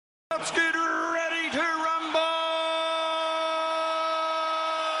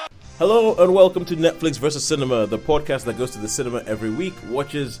Hello and welcome to Netflix vs. Cinema, the podcast that goes to the cinema every week,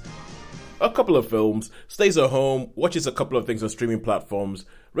 watches a couple of films, stays at home, watches a couple of things on streaming platforms,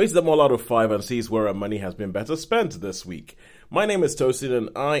 rates them all out of 5 and sees where our money has been better spent this week. My name is Tosin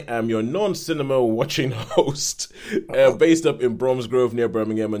and I am your non-cinema watching host, based up in Bromsgrove near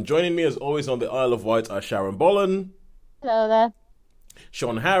Birmingham, and joining me as always on the Isle of Wight are Sharon Bollen. Hello there.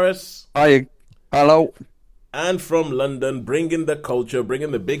 Sean Harris. Hi. Hello. And from London, bringing the culture,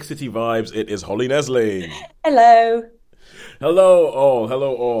 bringing the big city vibes, it is Holly Nesling. Hello. Hello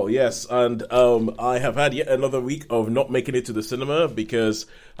all, yes, and I have had yet another week of not making it to the cinema because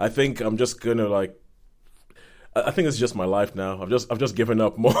I think I'm just gonna I think it's just my life now. I've just given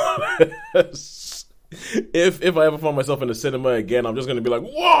up more. If I ever find myself in the cinema again, I'm just gonna be like,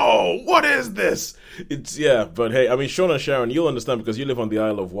 whoa, what is this? But hey, I mean, Sean and Sharon, you'll understand because you live on the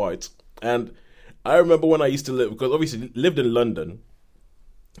Isle of Wight, and I remember when I used to live, because obviously lived in London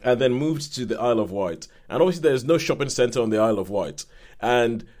and then moved to the Isle of Wight. And obviously there's no shopping centre on the Isle of Wight.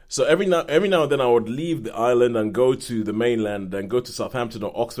 And so every now and then I would leave the island and go to the mainland and go to Southampton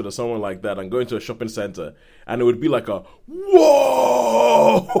or Oxford or somewhere like that and go into a shopping centre. And it would be like a,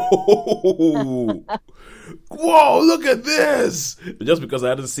 whoa! Whoa, look at this! Just because I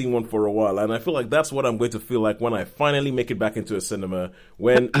hadn't seen one for a while. And I feel like that's what I'm going to feel like when I finally make it back into a cinema.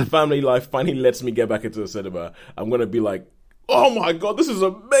 When family life finally lets me get back into a cinema, I'm going to be like, oh my God, this is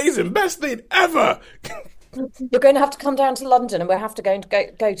amazing. Best thing ever! You're going to have to come down to London and we'll have to go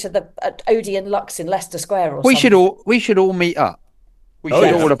to the Odeon Lux in Leicester Square or something. We should all meet up.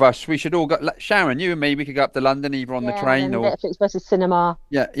 All of us. We should all go. Sharon, you and me, we could go up to London either on the train or Netflix versus cinema.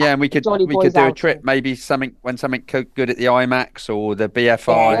 Yeah, and we could do a trip. Maybe something good at the IMAX or the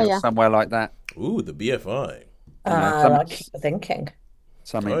BFI or somewhere like that. Ooh, the BFI. I keep thinking.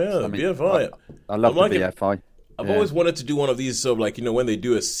 The BFI. I love the BFI. I've always wanted to do one of these, sort of when they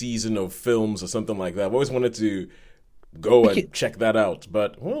do a season of films or something like that. I've always wanted to go and check that out.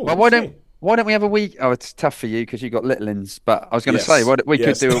 But why don't we have a week? Oh, it's tough for you because you got little ones. But I was going to say, we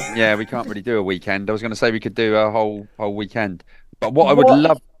could do. We can't really do a weekend. I was going to say we could do a whole weekend. But what I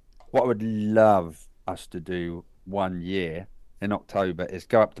would love us to do one year in October is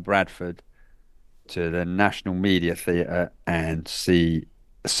go up to Bradford to the National Media Theatre and see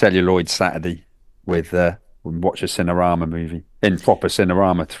Celluloid Saturday with watch a Cinerama movie in proper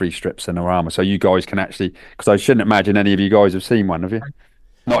Cinerama, 3-strip Cinerama. So you guys can actually, because I shouldn't imagine any of you guys have seen one, have you?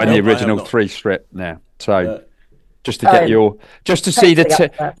 Not in the original 3-strip now. So just to get see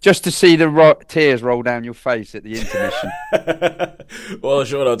the tears roll down your face at the intermission. Well,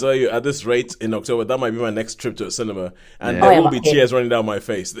 sure, I'll tell you, at this rate in October, that might be my next trip to a cinema, and there will be tears running down my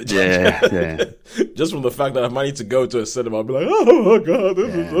face. Just from the fact that I might need to go to a cinema, I'll be like, oh my God,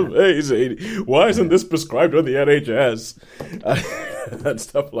 this is amazing. Why isn't this prescribed on the NHS? And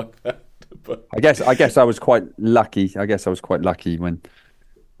stuff like that. But I guess I was quite lucky.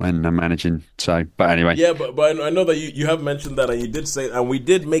 When I'm managing, but anyway. Yeah, but I know that you have mentioned that, and you did say, and we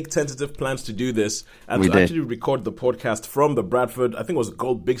did make tentative plans to do this, and actually record the podcast from the Bradford, I think it was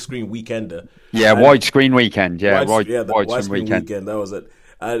called Big Screen Weekender. Yeah, widescreen weekend. Yeah, widescreen weekend. That was it.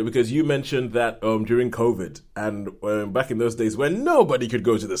 Because you mentioned that during COVID, and back in those days when nobody could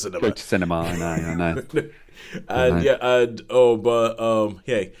go to the cinema. Go to cinema, I know.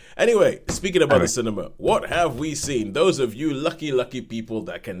 Anyway, speaking about the cinema, what have we seen? Those of you lucky people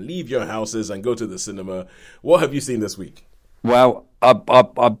that can leave your houses and go to the cinema, what have you seen this week? Well,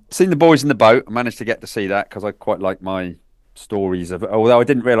 I've seen The Boys in the Boat. I managed to get to see that because I quite like my stories of it, although I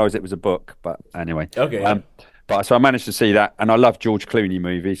didn't realise it was a book, but anyway. Okay. So I managed to see that, and I love George Clooney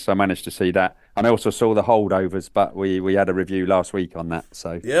movies, so I managed to see that. And I also saw The Holdovers, but we had a review last week on that.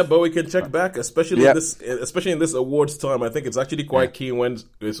 So yeah, but we can check back, especially in this awards time. I think it's actually quite key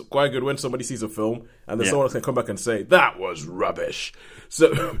it's quite good when somebody sees a film and then someone can come back and say that was rubbish.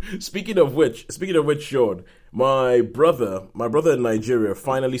 So speaking of which, Sean, my brother in Nigeria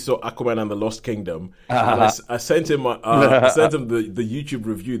finally saw Aquaman and the Lost Kingdom. And I sent him the YouTube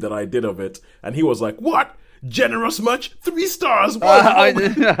review that I did of it, and he was like, "What? Generous much? 3 stars." So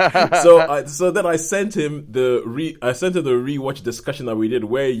then I sent him the rewatch discussion that we did,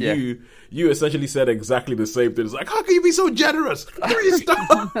 where you essentially said exactly the same thing. It's like, how can you be so generous? 3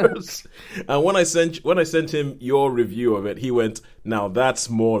 stars. And when I sent him your review of it, he went, "Now that's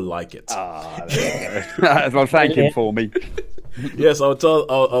more like it." Well, thank him for me. Yes, I'll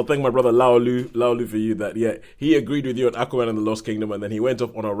thank my brother Laolu for you that he agreed with you on Aquaman and the Lost Kingdom, and then he went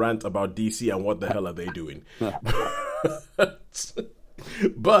off on a rant about DC and what the hell are they doing.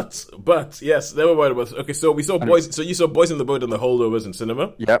 But yes, never mind about. Okay, so we saw Boys. So you saw Boys in the Boat and The Holdovers in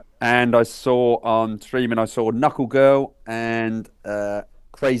cinema. Yep, and I saw on streaming. I saw Knuckle Girl and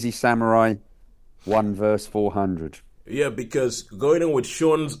Crazy Samurai 1 verse 400. Yeah, because going in with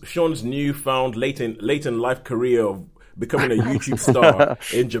Sean's newfound late in life career of becoming a YouTube star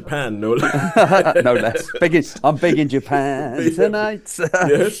in Japan, no less. No less. I'm big in Japan tonight.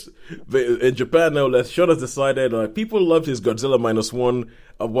 Yes, but in Japan, no less. Sean has decided people loved his Godzilla -1.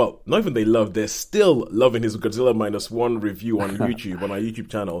 Well, not even they loved, they're still loving his Godzilla -1 review on YouTube, on our YouTube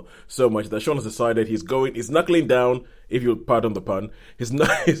channel, so much that Sean has decided he's knuckling down, if you pardon the pun, he's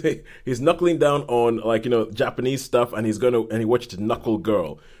knuckling down on Japanese stuff, and he watched Knuckle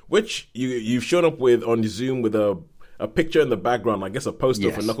Girl, which you've shown up with on Zoom with a picture in the background, I guess a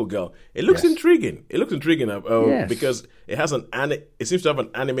poster for Knuckle Girl. It looks intriguing. It looks intriguing because it has it seems to have an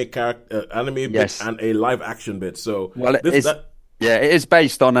anime character, bit and a live action bit. So it is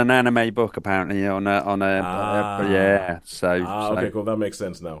based on an anime book apparently okay, cool. That makes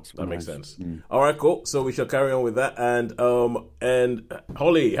sense now. That makes sense. All right, cool. So we shall carry on with that. And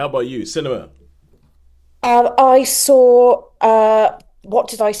Holly, how about you? Cinema. I saw. What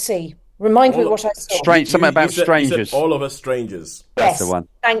did I see? Remind me what I saw. Something about strangers. You said All of Us Strangers. Yes, that's the one.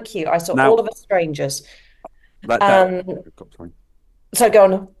 Thank you. I saw All of Us Strangers. So go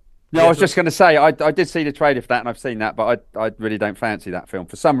on. No, I was just going to say, I did see the trailer for that, and I've seen that, but I really don't fancy that film.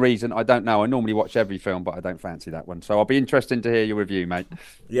 For some reason, I don't know. I normally watch every film, but I don't fancy that one. So I'll be interested to hear your review, mate.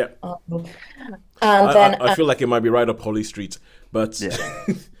 Yeah. I feel like it might be right up Holly Street, but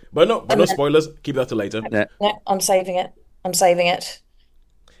but no spoilers. Keep that to later. Yeah. No, I'm saving it.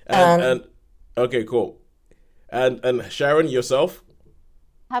 And okay, cool. And Sharon, yourself?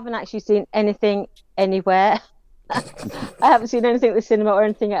 Haven't actually seen anything anywhere. I haven't seen anything at the cinema or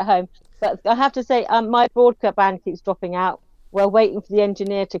anything at home. But I have to say, my broadband keeps dropping out. We're waiting for the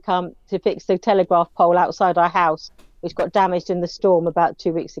engineer to come to fix the telegraph pole outside our house, which got damaged in the storm about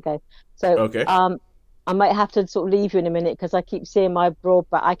 2 weeks ago. So I might have to sort of leave you in a minute because I keep seeing my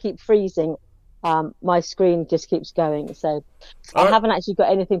broadband. I keep freezing. My screen just keeps going. So I haven't actually got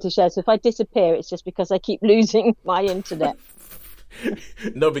anything to share. So if I disappear, it's just because I keep losing my internet.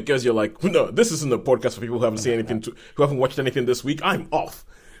 No, because you're like, no, this isn't a podcast for people who haven't seen anything, who haven't watched anything this week. I'm off.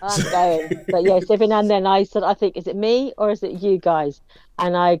 I'm going, but yes, every now and then I think, is it me or is it you guys?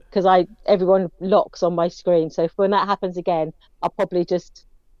 And because everyone locks on my screen, so when that happens again, I'll probably just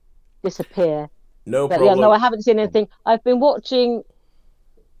disappear. No problem. Yeah, no, I haven't seen anything. I've been watching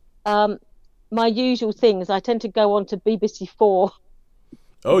my usual things. I tend to go on to BBC Four.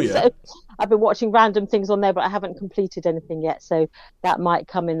 Oh yeah. So I've been watching random things on there, but I haven't completed anything yet, so that might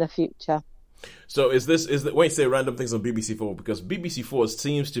come in the future. So is when you say random things on BBC Four, because BBC Four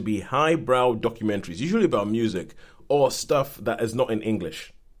seems to be highbrow documentaries, usually about music or stuff that is not in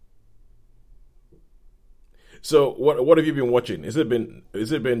English. So what have you been watching? Is it been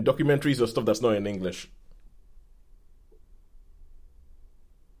documentaries or stuff that's not in English?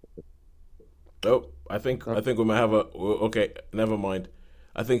 Oh, I think we might have okay, never mind.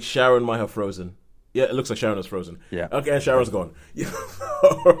 I think Sharon might have frozen. Yeah, it looks like Sharon is frozen. Yeah. Okay, and Sharon's gone. Yeah.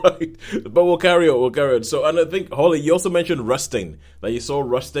 All right. But we'll carry on. So, and I think, Holly, you also mentioned Rusting, that you saw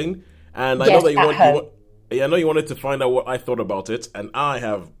Rusting. And I know that I know you wanted to find out what I thought about it. And I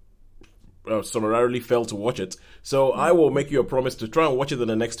have summarily failed to watch it. So I will make you a promise to try and watch it in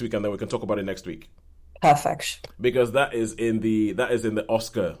the next week, and then we can talk about it next week. Perfect. Because that is in the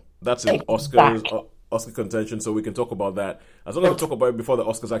Oscar. That's in Oscar contention, so we can talk about that. As long as we talk about it before the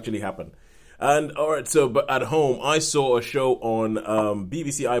Oscars actually happen. And all right, so but at home, I saw a show on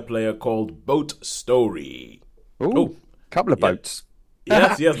BBC iPlayer called Boat Story. Ooh, couple of boats.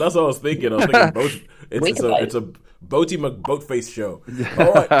 Yes, that's what I was thinking. Boat. It's a Boaty McBoatface show.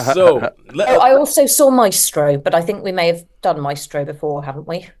 All right, so I also saw Maestro, but I think we may have done Maestro before, haven't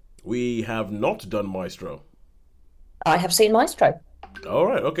we? We have not done Maestro. I have seen Maestro. All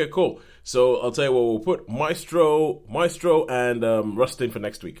right, okay, cool. So I'll tell you what, we'll put Maestro, and Rustin for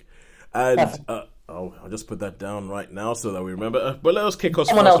next week. And I'll just put that down right now so that we remember. But let us kick off.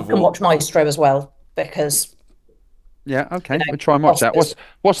 Someone else can watch Maestro as well, because yeah, okay, we'll try and watch that.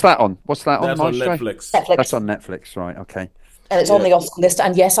 What's that on? What's that on? That's on Netflix. That's on Netflix, right? Okay. And it's on the Oscar list.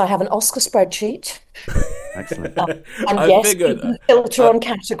 And yes, I have an Oscar spreadsheet. Excellent. And yes, you can filter on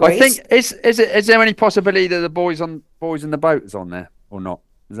categories. I think is there any possibility that the Boys in the Boat is on there or not?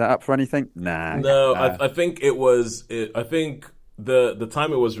 Is that up for anything? Nah. No, I think it was. I think the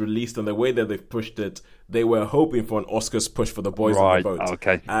time it was released and the way that they've pushed it, they were hoping for an Oscars push for the Boys in the Boat.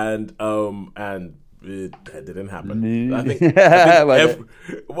 Okay. And it didn't happen.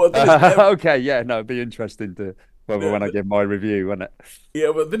 Okay, yeah, no, it'd be interesting to when I give my review, wouldn't it?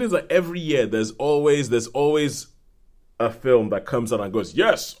 Yeah, but then it's like every year there's always a film that comes out and goes,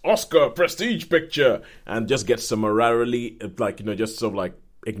 yes, Oscar prestige picture, and just gets summarily, like, just sort of like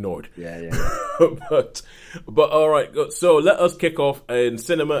ignored. Yeah. but all right, so let us kick off in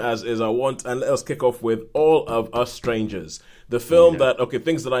cinema as is our want, and let us kick off with All of Us Strangers, the film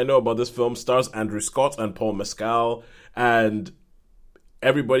things that I know about this film: stars Andrew Scott and Paul Mescal, and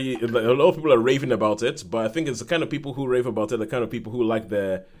everybody, a lot of people are raving about it, but I think it's the kind of people who rave about it, the kind of people who like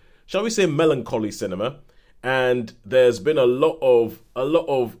their, shall we say, melancholy cinema. And there's been a lot of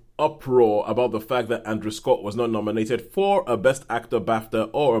uproar about the fact that Andrew Scott was not nominated for a Best Actor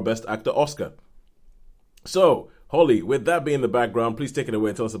BAFTA or a Best Actor Oscar. So, Holly, with that being the background, please take it away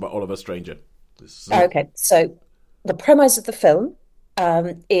and tell us about All of Us Stranger. Okay, so the premise of the film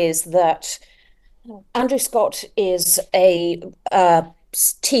is that Andrew Scott is a film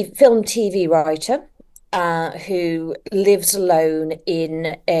TV writer who lives alone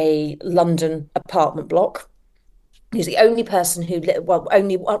in a London apartment block. He's the only person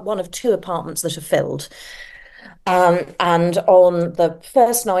only one of two apartments that are filled. And on the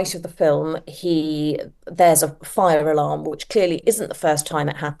first night of the film, there's a fire alarm, which clearly isn't the first time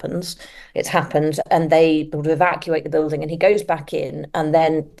it happens. It's happened, and they would evacuate the building, and he goes back in, and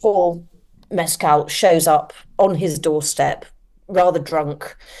then Paul Mescal shows up on his doorstep, rather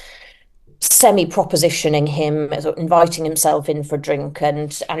drunk, semi-propositioning him, inviting himself in for a drink,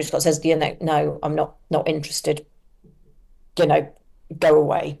 and Andrew Scott says, no, I'm not interested. Go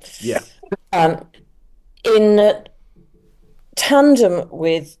away. Yeah. In tandem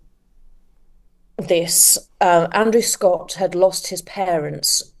with this, Andrew Scott had lost his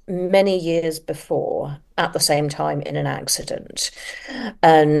parents many years before at the same time in an accident,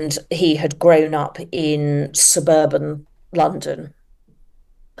 and he had grown up in suburban London.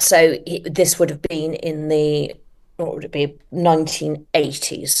 So this would have been in the,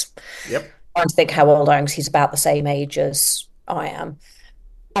 1980s. Yep. I think how old I am, because he's about the same age as I am.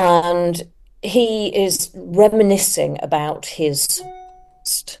 And he is reminiscing about his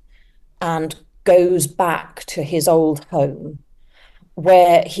past and goes back to his old home,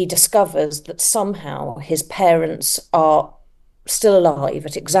 where he discovers that somehow his parents are still alive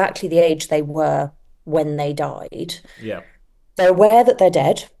at exactly the age they were when they died. Yeah. They're aware that they're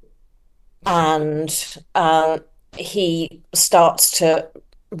dead, and he starts to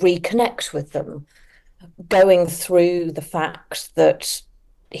reconnect with them, going through the fact that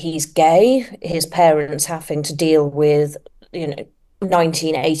he's gay, his parents having to deal with,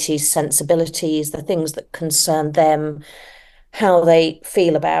 1980s sensibilities, the things that concern them, how they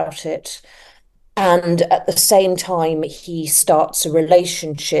feel about it. And at the same time, he starts a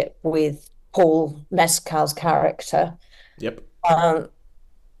relationship with Paul Mescal's character. Yep.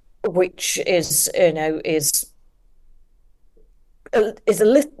 Which is a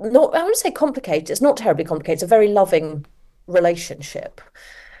little, not, I wouldn't say complicated, it's not terribly complicated, it's a very loving relationship.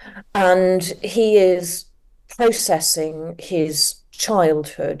 And he is processing his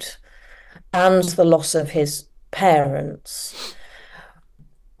childhood and the loss of his parents,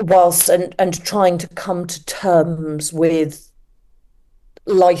 whilst and trying to come to terms with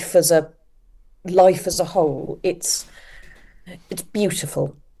life as a whole. It's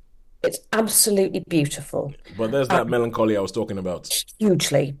beautiful. It's absolutely beautiful. But there's that melancholy I was talking about.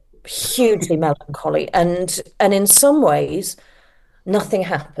 Hugely melancholy. And in some ways, nothing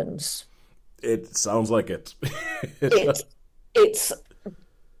happens. It sounds like it. It's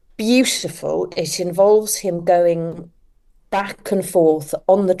beautiful. It involves him going back and forth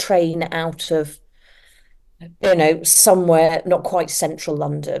on the train out of, somewhere not quite central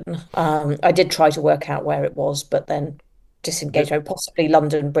London. I did try to work out where it was, but then disengage, possibly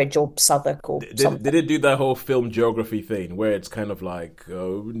London Bridge or Southwark or something. Did it do that whole film geography thing where it's kind of like,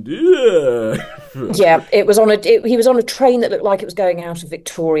 oh dear? Yeah, he was on a train that looked like it was going out of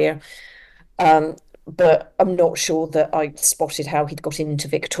Victoria, but I'm not sure that I spotted how he'd got into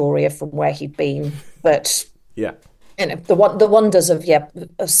Victoria from where he'd been. But yeah, the wonders of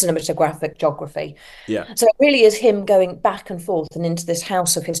cinematographic geography. Yeah. So it really is him going back and forth and into this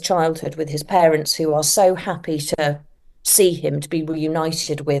house of his childhood with his parents, who are so happy to see him, to be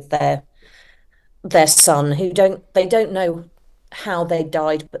reunited with their son, who don't know how they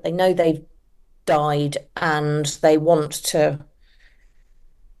died, but they know they've died, and they want to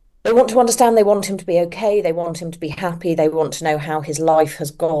understand, they want him to be okay, they want him to be happy, they want to know how his life has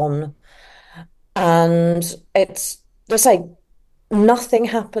gone. And it's, let's say, nothing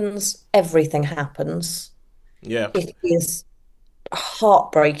happens, everything happens. Yeah. It is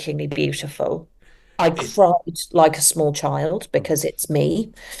heartbreakingly beautiful. I cried like a small child because it's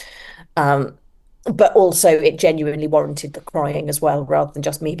me. But also it genuinely warranted the crying as well, rather than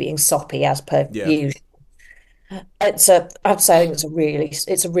just me being soppy as per usual. I'd say it's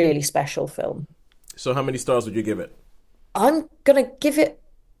a really special film. So how many stars would you give it? I'm gonna give it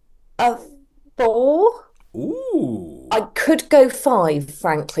a 4. Ooh. I could go 5,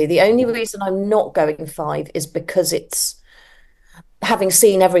 frankly. The only reason I'm not going 5 is because it's having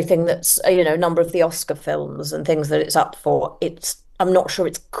seen everything that's, a number of the Oscar films and things that it's up for. I'm not sure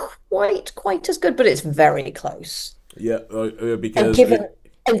it's quite as good, but it's very close. Yeah, And because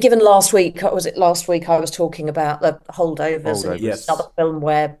given last week, was it last week I was talking about the holdovers, and yes, another film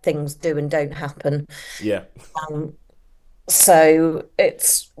where things do and don't happen. yeah. So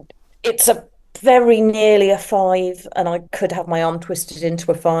it's a very nearly a 5, and I could have my arm twisted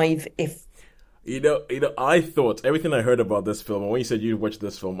into a 5 if. I thought everything I heard about this film, and when you said you watched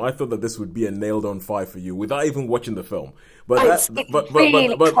this film, I thought that this would be a nailed on 5 for you without even watching the film. But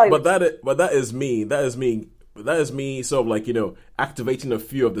that is me. That is me sort of like, activating a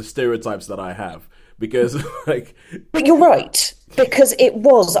few of the stereotypes that I have. Because like, but you're right, because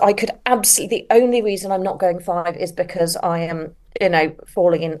I could absolutely, the only reason I'm not going 5 is because I am,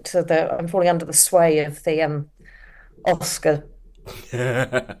 falling under the sway of the Oscar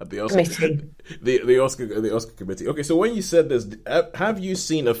committee. The Oscar committee. Okay, so when you said this, have you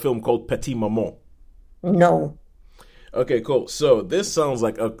seen a film called Petit Maman? No. Okay, cool. So this sounds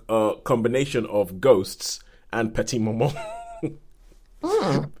like a combination of Ghosts and Petit Maman.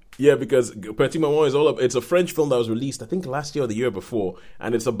 Yeah, because Petit Maman is it's a French film that was released, I think, last year or the year before,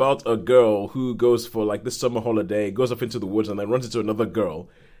 and it's about a girl who goes for like this summer holiday, goes off into the woods, and then runs into another girl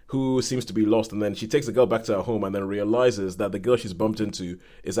who seems to be lost, and then she takes the girl back to her home, and then realizes that the girl she's bumped into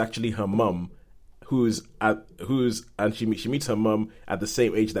is actually her mum, and she meets her mum at the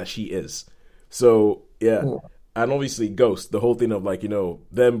same age that she is. So yeah. Ooh. And obviously Ghost, the whole thing of like,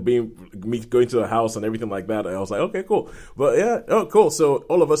 them going to a house and everything like that. And I was like, okay, cool. But yeah, oh, cool. So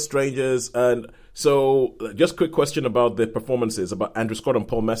all of us strangers. And so just quick question about the performances about Andrew Scott and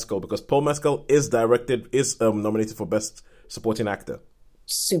Paul Mescal, because Paul Mescal is nominated for Best Supporting Actor.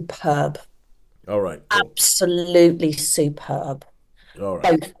 Superb. All right. Cool. Absolutely superb. All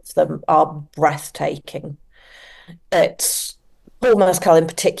right. Both of them are breathtaking. Paul Mescal in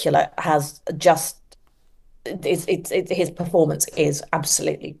particular has just, his performance is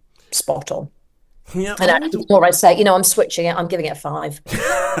absolutely spot on. Yeah, and the more I say, I'm switching it. I'm giving it a 5.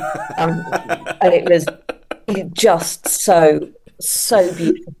 And it was just so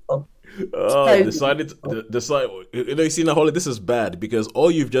beautiful. Oh, decide. You see, Holly, this is bad because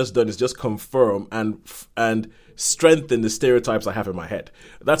all you've just done is just confirm and strengthen the stereotypes I have in my head.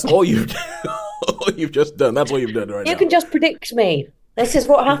 That's all you've just done. That's all you've done right now. You can just predict me. This is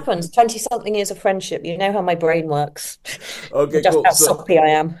what happens. 20-something years of friendship. You know how my brain works. Okay, just cool. how soppy I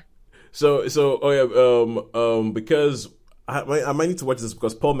am. Because I might need to watch this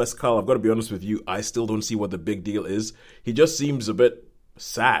because Paul Mescal, I've got to be honest with you, I still don't see what the big deal is. He just seems a bit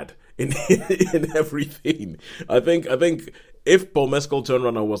sad in everything. I think if Paul Mescal turned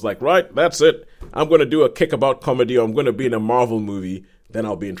around and was like, right, that's it, I'm going to do a kickabout comedy, or I'm going to be in a Marvel movie, then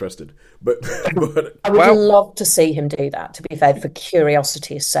I'll be interested. But I would love to see him do that, to be fair, for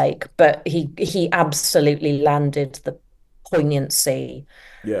curiosity's sake. But he absolutely landed the poignancy.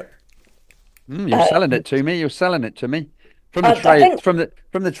 Yeah. You're selling it to me. You're selling it to me. From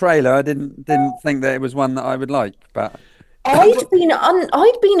the trailer, I didn't think that it was one that I would like, but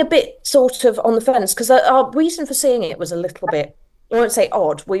I'd been a bit sort of on the fence because our reason for seeing it was a little bit, I won't say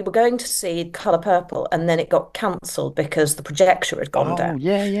odd. We were going to see Colour Purple, and then it got cancelled because the projector had gone down.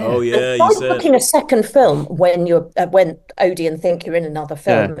 Yeah, yeah. Oh, yeah. You said booking a second film when Odeon think you're in another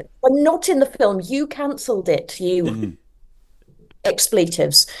film. Yeah. When not in the film, you cancelled it. You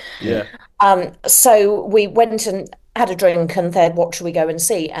expletives. Yeah. So we went and had a drink and said, what should we go and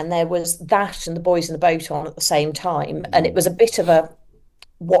see? And there was that and The Boys in the Boat on at the same time. And it was a bit of a,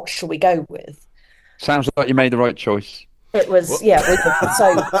 what shall we go with? Sounds like you made the right choice. It was, we were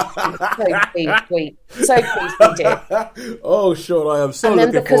so pleased we did. Oh, sure, I am so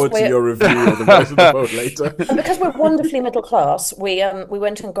looking forward to your review of The Boys in the Boat later. And because we're wonderfully middle class, we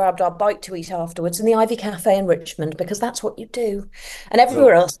went and grabbed our bite to eat afterwards in the Ivy Cafe in Richmond, because that's what you do. And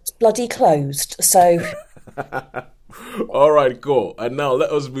everywhere else is bloody closed, so... All right, cool. And now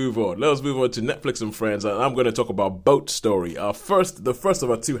let us move on. Let us move on to Netflix and Friends, and I'm going to talk about Boat Story. The first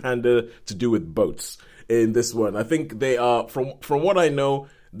of our two-hander to do with boats in this one. I think they are, from what I know,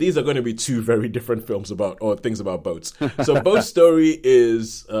 these are going to be two very different films things about boats. So Boat Story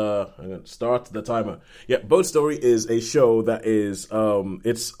is, I'm going to start the timer. Yeah, Boat Story is a show that is,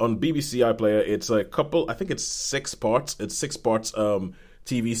 it's on BBC iPlayer. It's a couple, I think it's 6 parts. It's 6 parts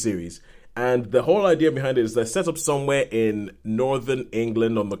TV series. And the whole idea behind it is they're set up somewhere in northern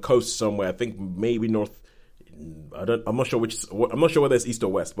England on the coast somewhere. I think maybe I'm not sure I'm not sure whether it's east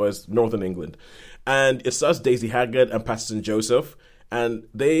or west, but it's northern England, and it stars Daisy Haggard and Patterson Joseph. And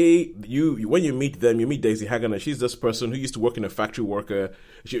when you meet them, you meet Daisy Haggard, and she's this person who used to work in a factory worker.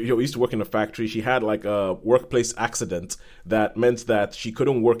 She used to work in a factory. She had like a workplace accident that meant that she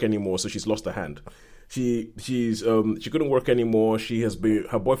couldn't work anymore, so she's lost a hand. She couldn't work anymore.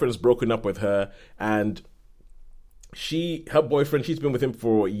 Her boyfriend has broken up with her, and she's been with him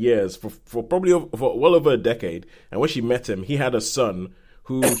for years, for probably for well over a decade. And when she met him, he had a son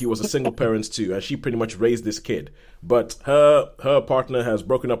who he was a single parent to, and she pretty much raised this kid. But her partner has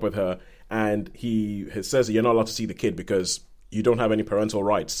broken up with her, and he says you're not allowed to see the kid because you don't have any parental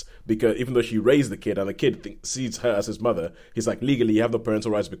rights. Because even though she raised the kid and the kid sees her as his mother, he's like, legally you have no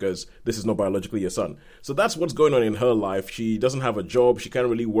parental rights because this is not biologically your son. So that's what's going on in her life. She doesn't have a job. She can't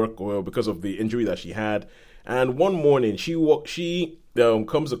really work well because of the injury that she had. And one morning she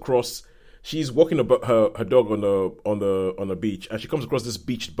comes across. She's walking her dog on the beach, and she comes across this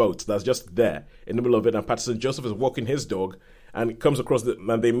beached boat that's just there in the middle of it. And Patterson Joseph is walking his dog, and comes across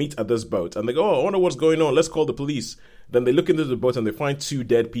and they meet at this boat, and they go, "Oh, I wonder what's going on. Let's call the police." Then they look into the boat and they find 2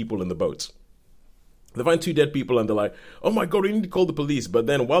 dead people in the boat. They find 2 dead people, and they're like, "Oh my god, we need to call the police." But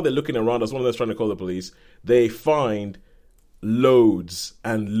then while they're looking around, as one of them's trying to call the police, they find loads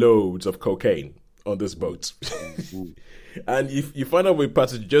and loads of cocaine on this boat. And you find out with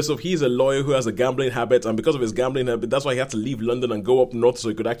Patrick Joseph, he's a lawyer who has a gambling habit, and because of his gambling habit, that's why he had to leave London and go up north so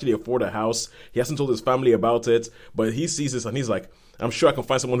he could actually afford a house. He hasn't told his family about it, but he sees this and he's like, I'm sure I can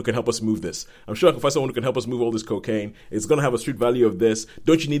find someone who can help us move this. I'm sure I can find someone who can help us move all this cocaine. It's going to have a street value of this.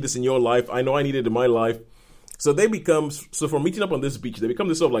 Don't you need this in your life? I know I need it in my life. So from meeting up on this beach, they become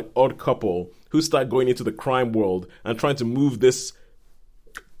this sort of like odd couple who start going into the crime world and trying to move this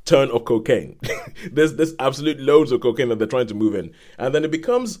ton of cocaine. There's absolute loads of cocaine that they're trying to move in. And then it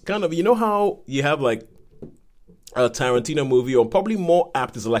becomes kind of, you know how you have like a Tarantino movie, or probably more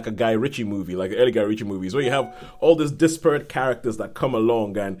apt is like a Guy Ritchie movie, like early Guy Ritchie movies, where you have all these disparate characters that come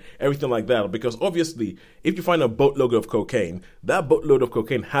along and everything like that. Because obviously, if you find a boatload of cocaine, that boatload of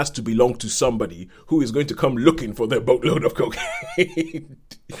cocaine has to belong to somebody who is going to come looking for their boatload of cocaine.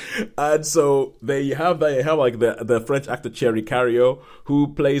 And so you have like the French actor Thierry Cario,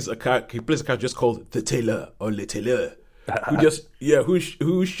 who plays a character just called the Tailor or Le Tailor.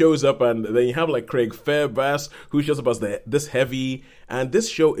 Who shows up, and then you have like Craig Fairbass, who shows up as this heavy, and this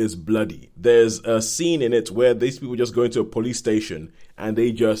show is bloody. There's a scene in it where these people just go into a police station and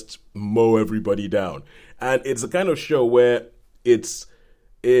they just mow everybody down, and it's the kind of show where I'm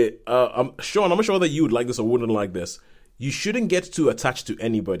not sure that you would like this or wouldn't like this. You shouldn't get too attached to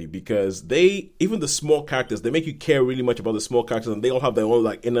anybody, because even the small characters, they make you care really much about the small characters, and they all have their own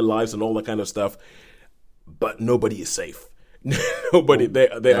like inner lives and all that kind of stuff. But nobody is safe. Nobody.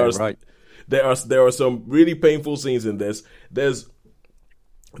 There are some really painful scenes in this. There's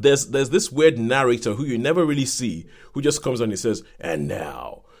this weird narrator who you never really see, who just comes on and he says, "And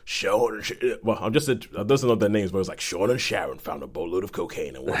now Sean." Well, I'm just those are not their names, but it's like Sean and Sharon found a boatload of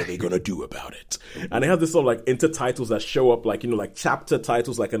cocaine, and what are they gonna do about it? And they have this sort of like intertitles that show up, like, you know, like chapter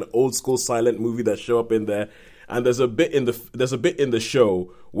titles, like an old school silent movie that show up in there. And there's a bit in the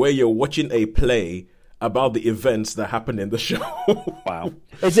show where you're watching a play about the events that happen in the show. Wow.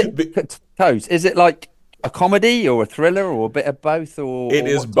 Is it like a comedy or a thriller or a bit of both? It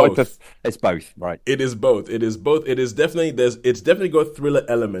is both. It's both, right? It is both. It's definitely got thriller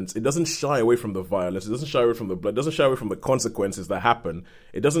elements. It doesn't shy away from the violence. It doesn't shy away from the blood. It doesn't shy away from the consequences that happen.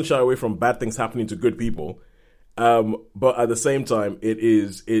 It doesn't shy away from bad things happening to good people. But at the same time,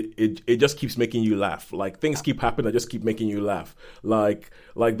 it just keeps making you laugh. Like, things keep happening that just keep making you laugh. Like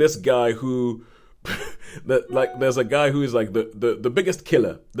this guy who there's a guy who is like the biggest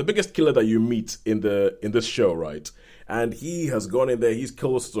killer that you meet in this show, right? And he has gone in there, he's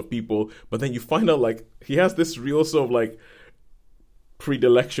killed all sorts of people, but then you find out like he has this real sort of like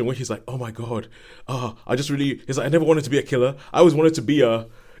predilection where he's like, oh my god, he's like, I never wanted to be a killer. I always wanted to be a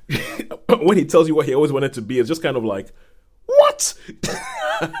when he tells you what he always wanted to be, it's just kind of like, what?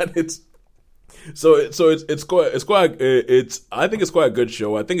 And I think it's quite a good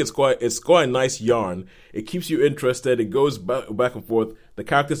show. I think it's quite a nice yarn. It keeps you interested. It goes back and forth. The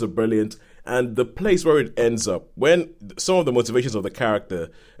characters are brilliant, and the place where it ends up, when some of the motivations of the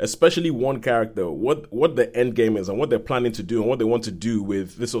character, especially one character, what the end game is and what they're planning to do and what they want to do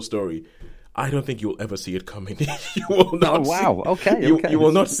with this whole story, I don't think you'll ever see it coming. You will not. Oh wow! Okay. You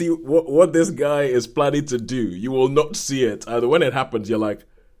will not see what this guy is planning to do. You will not see it. And when it happens, you're like,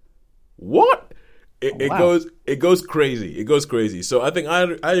 what? Wow. it goes crazy. It goes crazy. So I think I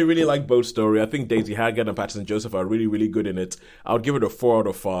really like Boat's story. I think Daisy Haggard and Patterson Joseph are really, really good in it. I would give it a 4 out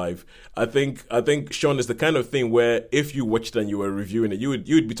of 5. I think Sean, is the kind of thing where if you watched and you were reviewing it, you would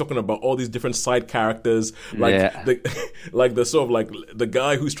be talking about all these different side characters, like the sort of like the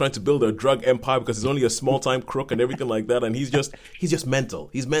guy who's trying to build a drug empire because he's only a small time crook and everything like that, and he's just mental.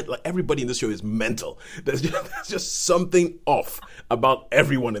 He's meant like everybody in this show is mental. There's just something off about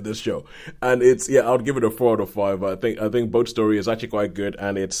everyone in this show, and it's I would give it a 4 out of 5. I think Boat's story is actually quite good,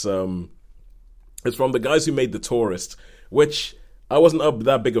 and it's from the guys who made The Tourist, which I wasn't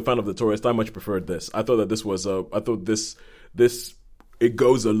that big a fan of The Tourist. I much preferred this. I thought that this was this it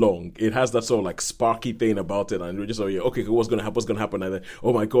goes along. It has that sort of like sparky thing about it, and you're just okay, what's gonna happen, and then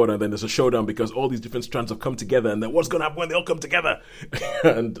oh my god, and then there's a showdown because all these different strands have come together, and then what's gonna happen when they all come together,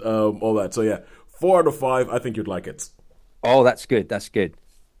 and all that. So 4 out of 5. I think you'd like it. Oh, that's good. That's good.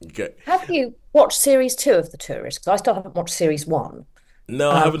 Okay. Have you watched series 2 of The Tourist? Because I still haven't watched series 1.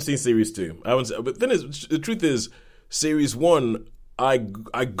 No, I haven't seen series 2. But then the truth is, series 1, I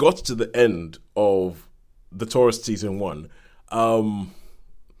got to the end of The Tourist season 1,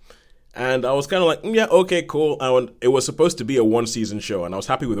 and I was kind of like, yeah, okay, cool. And it was supposed to be a 1-season show, and I was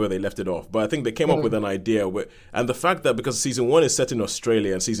happy with where they left it off. But I think they came up with an idea, and the fact that because season 1 is set in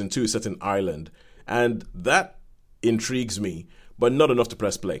Australia and season 2 is set in Ireland, and that intrigues me, but not enough to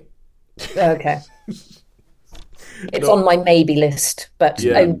press play. Okay. It's on my maybe list, but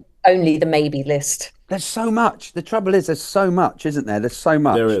only the maybe list. There's so much. The trouble is, there's so much, isn't there? There's so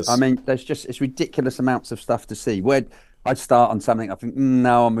much. There is. I mean, it's ridiculous amounts of stuff to see. Where I'd start on something, I think,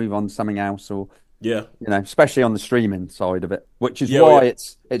 no, I'll move on to something else, or especially on the streaming side of it, which is why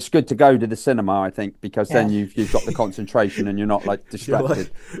it's good to go to the cinema, I think, because then you've got the concentration and you're not like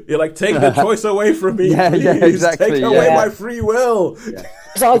distracted. You're like take the choice away from me, please. Exactly. Take away my free will.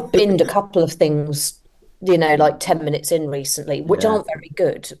 Because I've binned a couple of things, like 10 minutes in recently, which aren't very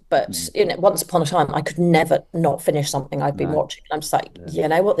good. But once upon a time, I could never not finish something I've been watching. I'm just like, you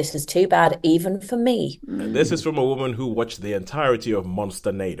know what? This is too bad, even for me. And this is from a woman who watched the entirety of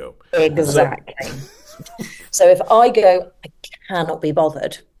Monsternado. Exactly. So if I go, I cannot be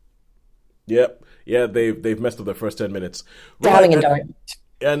bothered. Yep. Yeah, they've messed up the first 10 minutes. Darling and don't.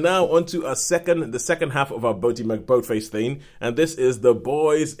 And now on to the second half of our Boaty McBoatface thing, and this is the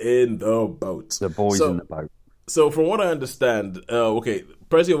boys in the boat. The boys in the boat. So from what I understand,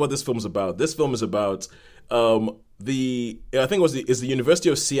 presently what this film is about. This film is about the University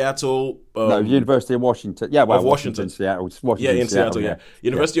of Seattle. No, University of Washington. Yeah, well, Washington, Seattle. In Seattle.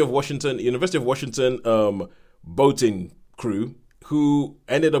 University of Washington boating crew who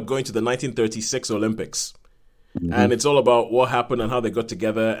ended up going to the 1936 Olympics. Mm-hmm. And it's all about what happened and how they got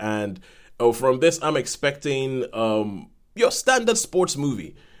together. And from this, I'm expecting your standard sports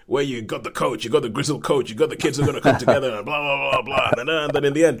movie where you got the coach, you got the grizzled coach, you got the kids who are going to come together and blah, blah, blah, blah. And then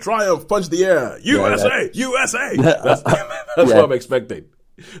in the end, triumph, punch the air, USA, USA. That's what I'm expecting.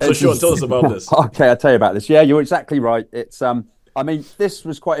 So Sean, tell us about this. Okay, I'll tell you about this. Yeah, you're exactly right. It's I mean, this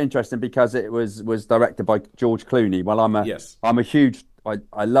was quite interesting because it was directed by George Clooney. Well, I'm a huge,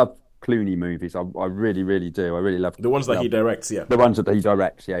 I love Clooney movies. I really, really do. I really love the ones that he directs. Yeah, the ones that he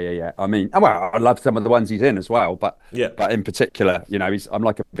directs. Yeah. I mean, well, I love some of the ones he's in as well. But in particular, I'm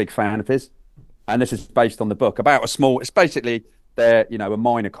like a big fan of his. And this is based on the book about it's basically they're a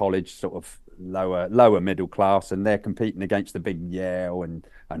minor college, sort of lower middle class, and they're competing against the big Yale and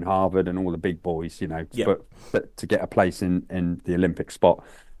Harvard and all the big boys, but to get a place in the Olympic spot.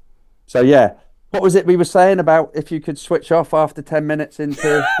 So yeah. What was it we were saying about if you could switch off after 10 minutes into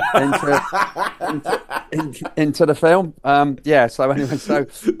the film? So anyway, so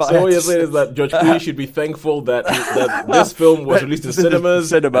what you're saying is that George Clooney should be thankful that this film was released in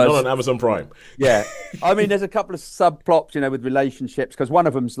cinemas and not on Amazon Prime. Yeah, I mean, there's a couple of subplots, with relationships, because one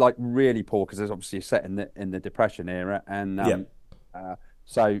of them's like really poor because there's obviously set in the Depression era, and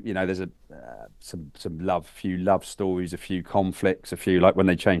so there's some few love stories, a few conflicts, a few like when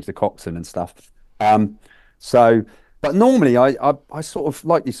they changed the coxswain and stuff. But normally I sort of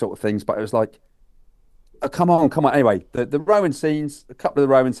like these sort of things, but it was like, oh, come on. Anyway, the rowing scenes, a couple of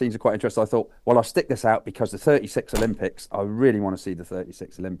the rowing scenes are quite interesting. I thought, well, I'll stick this out because the 36 Olympics, I really want to see the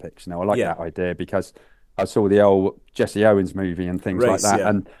 36 Olympics. I like that idea because I saw the old Jesse Owens movie and things like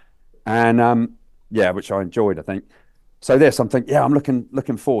that. And which I enjoyed, I think. So I'm thinking, I'm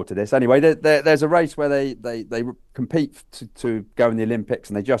looking forward to this. Anyway, there's a race where they compete to go in the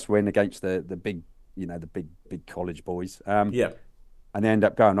Olympics, and they just win against the big, the big college boys. And they end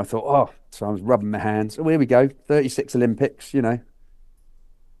up going. I thought, so I was rubbing my hands. Oh, here we go, 36 Olympics.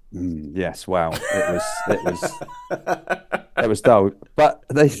 Yes, wow, it was dull. But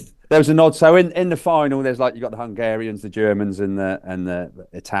there was a nod. So in the final, there's like you got the Hungarians, the Germans, and the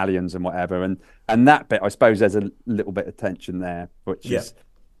Italians and whatever, and that bit, I suppose, there's a little bit of tension there, which is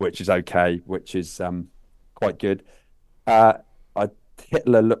okay, which is quite good.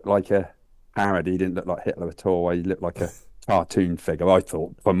 Hitler looked like a parody. He didn't look like Hitler at all. He looked like a cartoon figure, I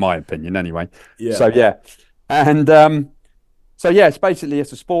thought, from my opinion, anyway. Yeah. So yeah, and so yeah,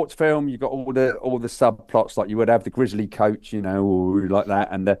 it's a sports film. You've got all the subplots like you would have the Grizzly coach, like that,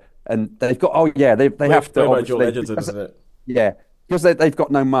 and they've got they have to by Joel Edgerton, isn't it? Yeah, because they've got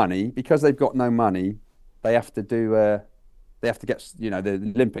no money. Because they've got no money, they have to do they have to get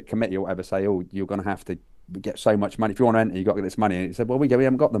the Olympic Committee or whatever say, oh, you're going to have to get so much money if you want to enter. You got to get this money. And he said, well, we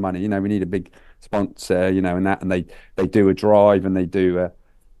haven't got the money. We need a big sponsor, and that, and they do a drive and they do a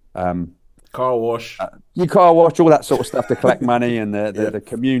car wash, all that sort of stuff to collect money, and the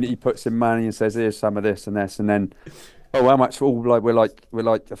community puts in money and says, here's some of this and this, and then how much? Oh, we're like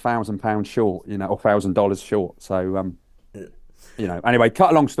 £1,000 short, or $1,000 short. So anyway,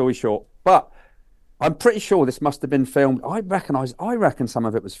 cut a long story short, but I'm pretty sure this must have been filmed. I reckon some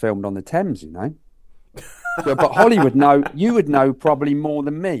of it was filmed on the Thames, But Hollywood, you would know probably more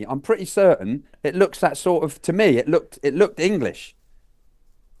than me. I'm pretty certain it looks that sort of, to me, it looked English.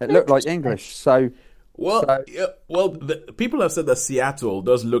 It looked like English. So, people have said that Seattle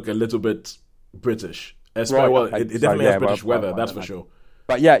does look a little bit British. It definitely has British weather, that's for sure.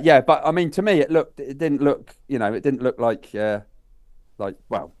 But but I mean, to me, it didn't look like,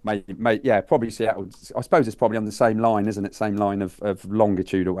 probably Seattle. I suppose it's probably on the same line, isn't it? Same line of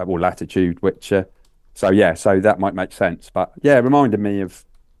longitude or latitude, which, so that might make sense. But yeah, it reminded me of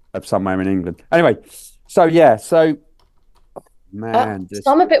somewhere in England. Anyway, man,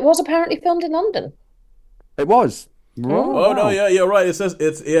 some of it was apparently filmed in London. It was. Oh no, yeah, you're right. It says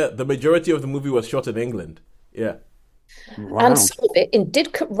the majority of the movie was shot in England. Yeah. Wow. And some of it in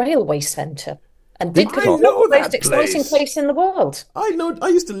Didcot Railway Centre. And Didcot is the most exciting place in the world. I know. I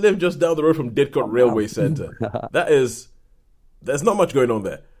used to live just down the road from Didcot Railway Centre. There's not much going on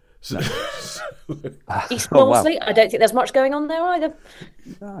there. East Walmsley, I don't think there's much going on there either.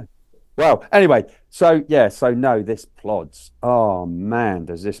 No. Well, anyway, this plods. Oh man,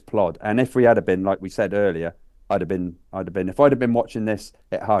 does this plod? And if we had been, like we said earlier, if I'd have been watching this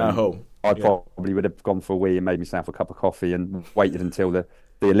at home, I probably would have gone for a wee and made myself a cup of coffee and waited until the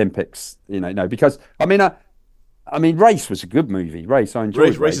Olympics, because I mean, Race was a good movie. Race, I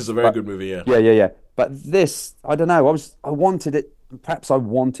enjoyed. Race is a very good movie. Yeah. Yeah. But this, I don't know. I wanted it. Perhaps I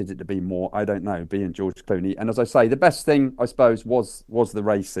wanted it to be more. I don't know. Being George Clooney, and as I say, the best thing I suppose was the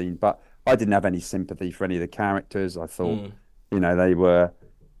race scene. But I didn't have any sympathy for any of the characters. I thought, they were,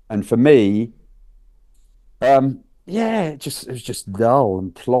 and for me, it was just dull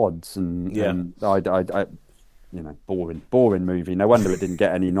and plods and I boring movie. No wonder it didn't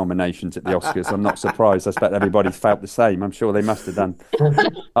get any nominations at the Oscars. I'm not surprised. I expect everybody felt the same. I'm sure they must have done.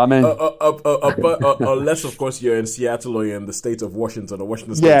 I mean, unless of course you're in Seattle or you're in the state of Washington or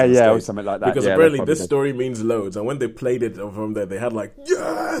Washington State, or something like that. Because apparently this story means loads. And when they played it from there, they had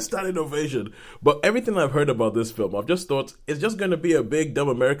standing ovation. But everything I've heard about this film, I've just thought it's just going to be a big dumb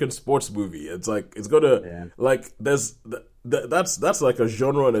American sports movie. It's like it's gonna that's like a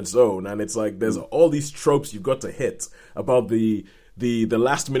genre on its own, and it's like there's all these tropes you've got to hit about the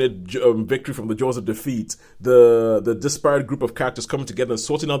last minute victory from the jaws of defeat, the disparate group of characters coming together and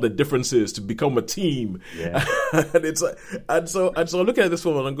sorting out their differences to become a team. And it's like, and so looking at this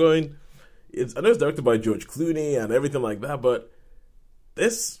film and I'm going, I know it's directed by George Clooney and everything like that, but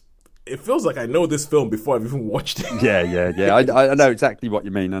it feels like I know this film before I've even watched it. Yeah. I know exactly what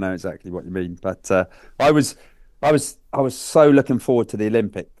you mean. But I was so looking forward to the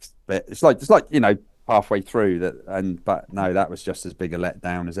Olympics bit. It's like halfway through that, but no, that was just as big a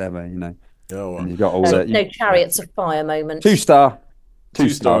letdown as ever. Oh, wow. And you got all no Chariots of Fire moment. 2 stars. 2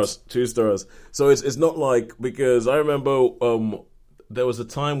 stars. So it's not like, because I remember there was a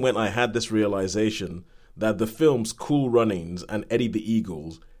time when I had this realization that the films Cool Runnings and Eddie the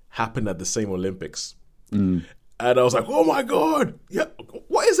Eagles happened at the same Olympics. And I was like, oh my God, yeah,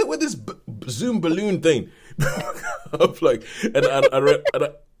 what is it with this Zoom balloon thing? I'm like, I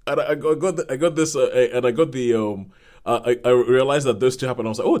realized that those two happened. I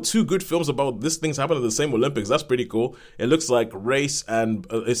was like, oh, 2 good films about this things happen at the same Olympics. That's pretty cool. It looks like Race and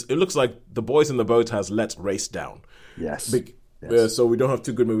it looks like The Boys in the Boat has let Race down. Yes. So we don't have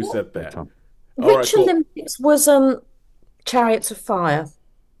 2 good movies set there. Which Olympics was Chariots of Fire?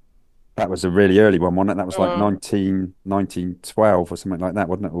 That was a really early one, wasn't it? That was like 1912 or something like that,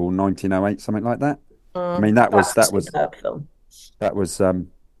 wasn't it? Or 1908, something like that. I mean, that was.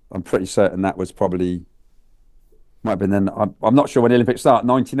 I'm pretty certain that was probably Might have been then. I'm not sure when the Olympics start.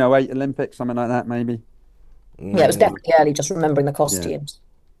 1908 Olympics, something like that, maybe. Yeah, it was definitely early. Just remembering the costumes.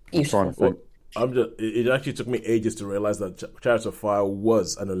 I'm trying to think. It actually took me ages to realize that Chariots of Fire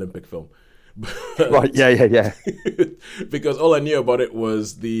was an Olympic film. Right? Yeah. Because all I knew about it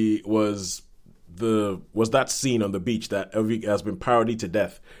was that scene on the beach that has been parodied to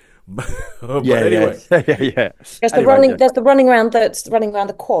death. But anyway, yeah. There's the running around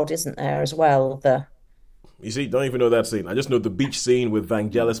the quad, isn't there, as well? You see, don't even know that scene. I just know the beach scene with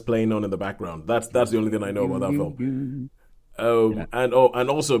Vangelis playing on in the background. That's the only thing I know about that film. And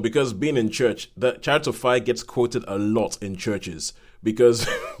also because being in church, the Chariots of Fire gets quoted a lot in churches because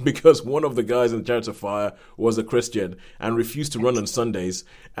one of the guys in Chariots of Fire was a Christian and refused to run on Sundays,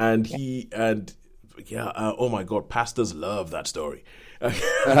 oh my God, pastors love that story. They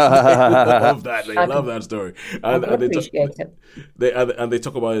love that. They love that story, and they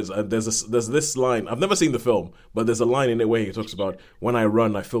talk about it. And there's this line. I've never seen the film, but there's a line in it where he talks about, "When I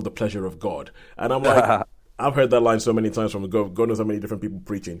run, I feel the pleasure of God," and I'm like. I've heard that line so many times from God knows how many different people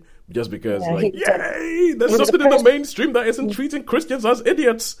preaching, just because, there's something in the mainstream that isn't treating Christians as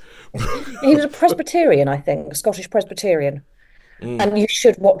idiots. He was a Presbyterian, I think, a Scottish Presbyterian. And you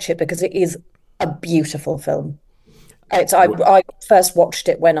should watch it because it is a beautiful film. I first watched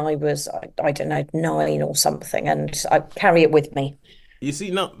it when I was, I don't know, 9 or something, and I carry it with me. You see,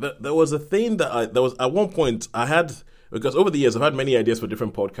 now, there was a thing that there was at one point I had... Because over the years, I've had many ideas for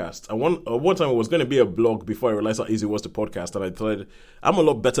different podcasts. And one time it was going to be a blog before I realized how easy it was to podcast. And I thought, I'm a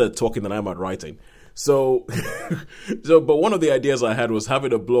lot better at talking than I am at writing. So, but one of the ideas I had was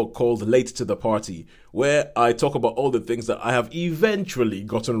having a blog called Late to the Party, where I talk about all the things that I have eventually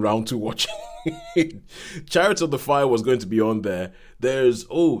gotten around to watching. Chariots of the Fire was going to be on there. There's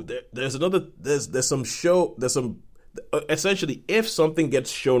some essentially, if something gets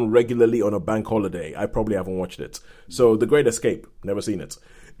shown regularly on a bank holiday, I probably haven't watched it. So, The Great Escape, never seen it.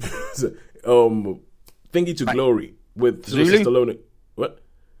 Thingy to Glory with Zulu? Stallone. What?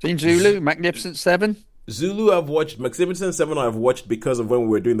 Seen Zulu, Magnificent Seven? Zulu, I've watched. Magnificent Seven, I've watched because of when we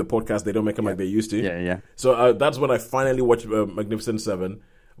were doing the podcast. They don't make them like they used to. Yeah. So that's when I finally watched Magnificent Seven.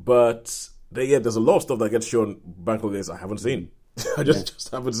 But there's a lot of stuff that gets shown bank holidays I haven't seen. I just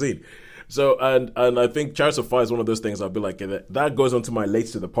haven't seen. So and I think Chariots of Fire is one of those things I'll be like, that goes onto my late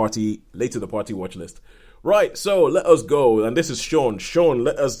to the party watch list. Right, so let us go, and this is Sean. Sean,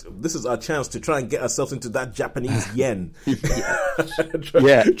 this is our chance to try and get ourselves into that Japanese yen.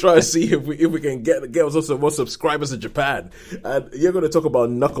 Try to see if we can get ourselves some more subscribers in Japan. And you're going to talk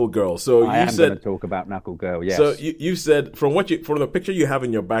about Knuckle Girl. So I am going to talk about Knuckle Girl. Yes. So you said from the picture you have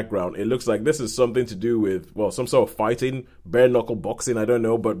in your background, it looks like this is something to do with some sort of fighting, bare knuckle boxing. I don't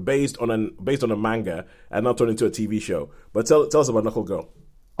know, but based on a manga and not turned into a TV show. But tell us about Knuckle Girl.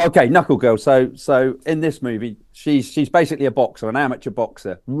 Okay, Knuckle Girl. So in this movie, she's basically a boxer, an amateur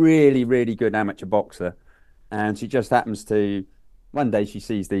boxer, really, really good amateur boxer, and she just happens to one day she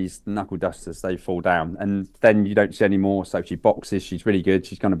sees these knuckle dusters, they fall down, and then you don't see any more. So she boxes, she's really good,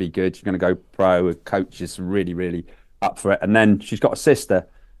 she's going to be good, she's going to go pro. Her coach is really, really up for it, and then she's got a sister.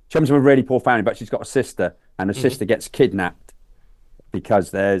 She comes from a really poor family, but she's got a sister, and her sister gets kidnapped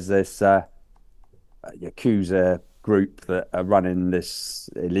because there's this Yakuza group that are running this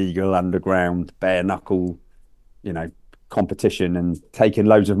illegal underground bare knuckle, competition and taking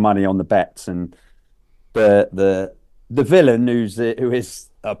loads of money on the bets. And the villain who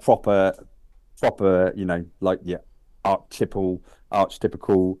is a proper,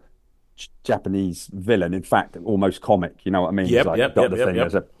 archetypical Japanese villain. In fact, almost comic. You know what I mean? Yep.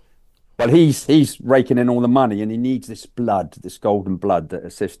 Well, he's raking in all the money, and he needs this golden blood that her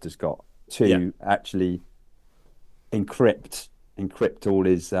sister's got to actually encrypt all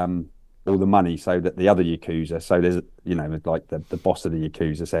his all the money, so that the other Yakuza, so there's like the boss of the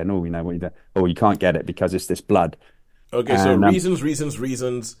Yakuza saying, what you do, you can't get it because it's this blood. Okay, so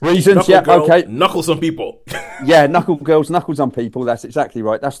reasons. Knuckle Girl, okay, knuckle some people. Yeah, Knuckle Girls knuckles on people. That's exactly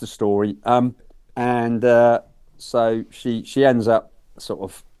right. That's the story. So she ends up sort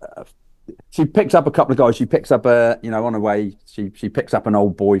of. She picks up a couple of guys. She picks up on her way. She picks up an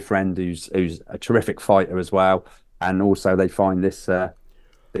old boyfriend who's a terrific fighter as well. And also they find this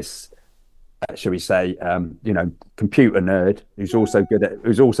shall we say, computer nerd who's also good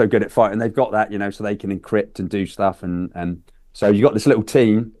at fighting. They've got that, so they can encrypt and do stuff. And so you've got this little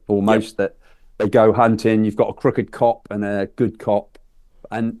team almost that they go hunting. You've got a crooked cop and a good cop,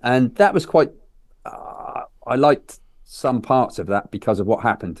 and that was quite. I liked some parts of that because of what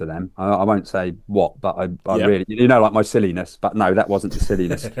happened to them. I won't say what, but I really, like my silliness. But no, that wasn't the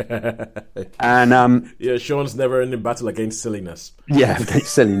silliness. And yeah, Sean's never in battle against silliness. Yeah,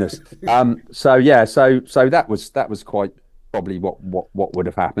 against silliness. So that was quite probably what would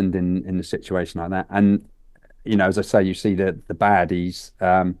have happened in a situation like that. And as I say, you see the baddies,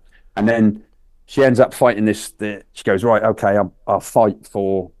 and then she ends up fighting this. She goes, right, okay, I'll fight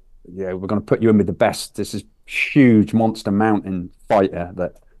for. We're going to put you in with the best. This is huge monster mountain fighter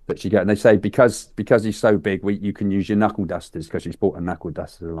that she got. And they say because he's so big, you can use your knuckle dusters, because she's brought a knuckle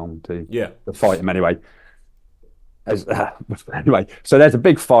duster along to fight him anyway. Anyway, so there's a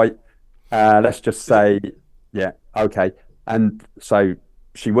big fight. Let's just say, okay, and so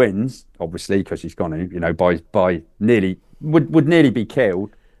she wins, obviously, because she's gone to, by nearly would nearly be killed.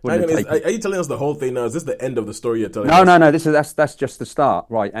 Are you telling us the whole thing now? Is this the end of the story you're telling us? No. That's just the start,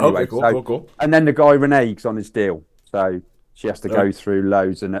 right? Anyway, okay, cool. And then the guy reneges on his deal, so she has to go through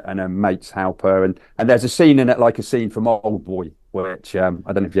loads, and her mates help her, and there's a scene in it, like a scene from Old Boy, which I don't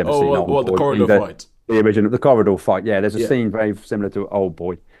know if you've ever seen Old Boy. The corridor fight. The original, the corridor fight. Yeah, there's a scene very similar to Old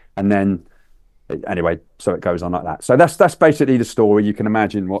Boy, and then anyway, so it goes on like that. So that's basically the story. You can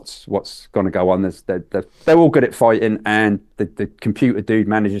imagine what's going to go on. They're all good at fighting, and the computer dude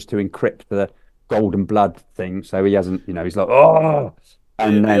manages to encrypt the golden blood thing, so he hasn't. He's like, oh.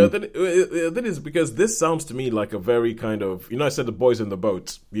 And that is because this sounds to me like a very kind of, I said the boys in the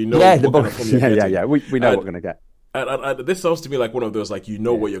boat. The boys. Yeah. We know what we're going to get. And this sounds to me like one of those, like,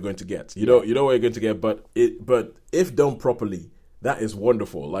 what you're going to get. You know what you're going to get, but if done properly, that is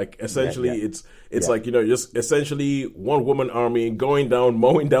wonderful. Like, essentially, it's like, just essentially one woman army going down,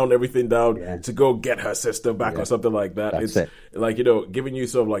 mowing down everything down to go get her sister back or something like that. That's it. Like, giving you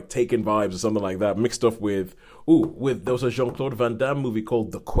sort of like Taken vibes or something like that, mixed up with there was a Jean-Claude Van Damme movie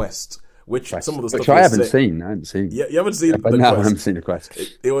called The Quest. Some of the stuff I haven't seen. Yeah, you haven't seen. I haven't seen The Quest.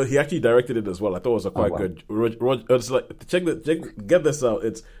 He actually directed it as well. I thought it was quite good. It's like get this out.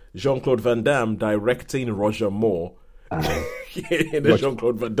 It's Jean-Claude Van Damme directing Roger Moore in the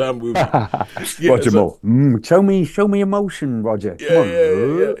Jean-Claude Van Damme movie. Roger Moore. Show me emotion, Roger. Come on.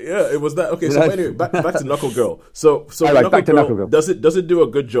 Yeah. It was that. Okay, so anyway, back to Knuckle Girl. So back to Knuckle Girl. Does it do a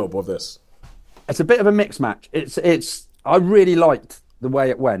good job of this? It's a bit of a mixed match. It's. I really liked the way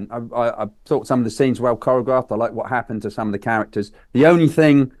it went. I thought some of the scenes were well choreographed. I like what happened to some of the characters. The only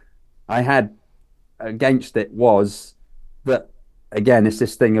thing I had against it was that, again, it's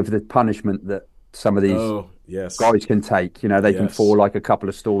this thing of the punishment that some of these guys can take. They can fall like a couple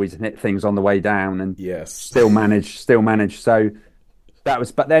of stories and hit things on the way down, and still manage. So that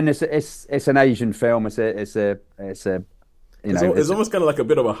was. But then it's an Asian film. It's a. It's almost kind of like a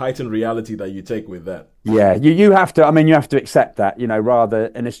bit of a heightened reality that you take with that. Yeah, you have to. I mean, you have to accept that, rather.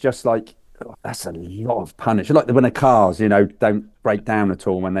 And it's just like, that's a lot of punish. Like when the cars, don't break down at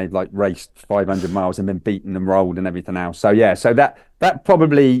all when they like raced 500 miles and been beaten and rolled and everything else. So so that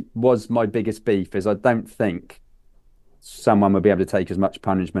probably was my biggest beef. Is I don't think someone would be able to take as much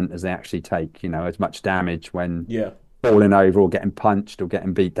punishment as they actually take. As much damage when falling over or getting punched or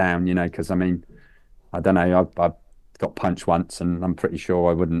getting beat down. Because I mean, I don't know. I got punched once, and I'm pretty sure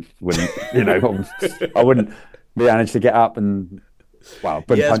I wouldn't, I wouldn't manage to get up and. Well, I've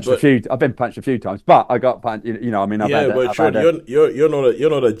been punched a few times, but I got punched. I mean, but Sean, you're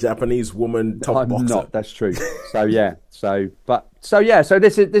not a Japanese woman top boxer. I'm not. That's true. So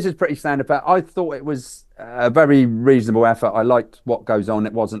this is pretty standard. But I thought it was a very reasonable effort. I liked what goes on.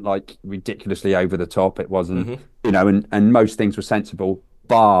 It wasn't like ridiculously over the top. It wasn't, and most things were sensible,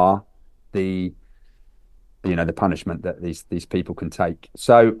 bar the the punishment that these people can take.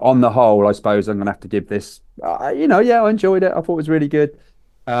 So on the whole, I suppose I'm going to have to give this, I enjoyed it. I thought it was really good.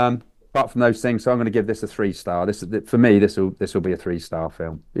 Apart from those things, so I'm going to give this a 3-star. This is, for me, this will be a 3-star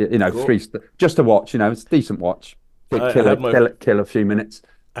film. Cool. 3-star, just to watch. It's a decent watch. Kill a few minutes.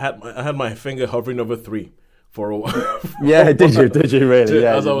 I had my finger hovering over 3 for a while. Yeah, did you really?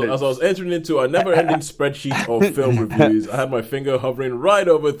 Yeah, as I was entering into a never-ending spreadsheet of film reviews, I had my finger hovering right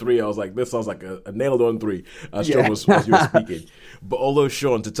over 3. I was like, this sounds like a nailed-on 3, as you were speaking. But although,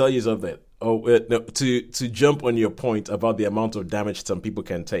 Sean, to tell you something, to jump on your point about the amount of damage some people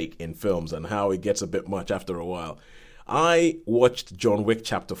can take in films and how it gets a bit much after a while, I watched John Wick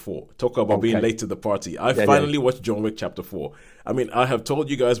Chapter 4. Talk about being late to the party. I finally watched John Wick Chapter 4. I mean, I have told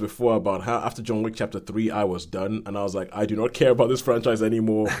you guys before about how after John Wick Chapter 3, I was done. And I was like, I do not care about this franchise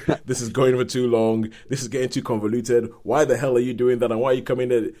anymore. This is going for too long. This is getting too convoluted. Why the hell are you doing that? And why are you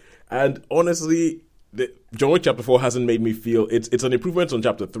coming in? And honestly, John Wick Chapter 4 hasn't made me feel... It's an improvement on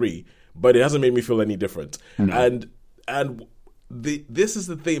Chapter 3, but it hasn't made me feel any different. No. And this is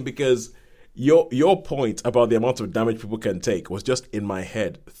the thing, because... your point about the amount of damage people can take was just in my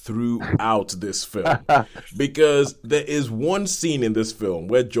head throughout this film. Because there is one scene in this film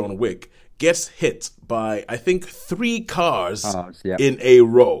where John Wick gets hit by, I think, 3 cars in a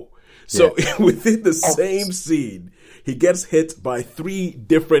row. So within the same scene, he gets hit by 3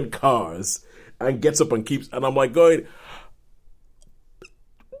 different cars and gets up and keeps, and I'm like going,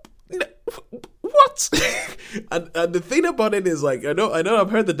 what? and the thing about it is, like, I know I've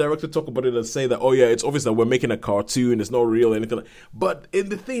heard the director talk about it and say that, oh yeah, it's obvious that we're making a cartoon, it's not real or anything like, but in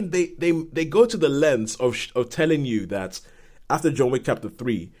the thing, they go to the lengths of telling you that after John Wick Chapter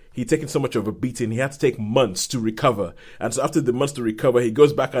 3, he'd taken so much of a beating, he had to take months to recover. And so after the months to recover, he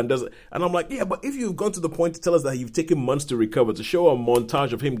goes back and does it. And I'm like, yeah, but if you've gone to the point to tell us that you've taken months to recover, to show a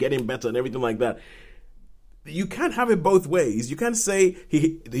montage of him getting better and everything like that, you can't have it both ways. You can't say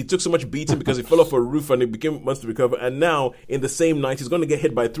he took so much beating because he fell off a roof and it became months to recover, and now in the same night he's going to get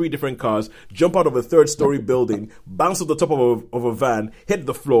hit by 3 different cars, jump out of a 3rd-story building, bounce off the top of a van, hit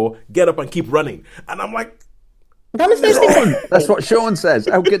the floor, get up and keep running. And I'm like, none of those things. That's what Sean says.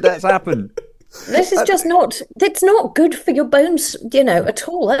 How could that's happened? This is just not. It's not good for your bones, at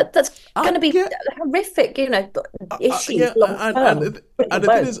all. That's going to be horrific, issue. And the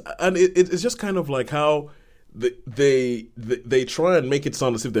thing is, and it's just kind of like how they try and make it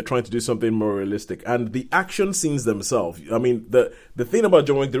sound as if they're trying to do something more realistic, and the action scenes themselves. I mean, the thing about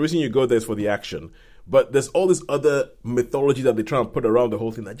John Wick, the reason you go there is for the action. But there's all this other mythology that they try and put around the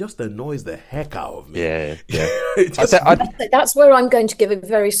whole thing that just annoys the heck out of me. Yeah. That's where I'm going to give a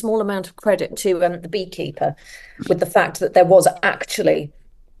very small amount of credit to the Beekeeper, with the fact that there was actually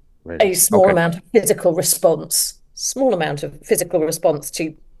a small amount of physical response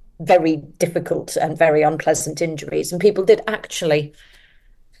to very difficult and very unpleasant injuries, and people did actually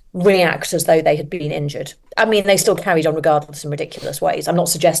react as though they had been injured. I mean, they still carried on regardless in ridiculous ways. I'm not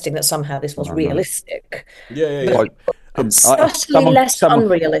suggesting that somehow this was realistic. Yeah. Subtly less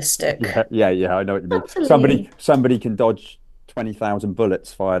unrealistic. Yeah, I know what you mean. Subtly. Somebody can dodge 20,000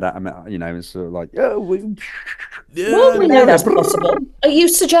 bullets fired at them. It's sort of like, well, we know that's possible. Are you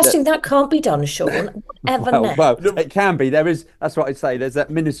suggesting that can't be done, Sean? Well, it can be. That's what I'd say. There's that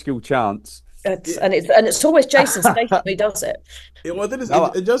minuscule chance. It's always Jason Statham who does it.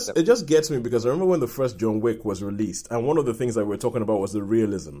 It just gets me because I remember when the first John Wick was released, and one of the things that we were talking about was the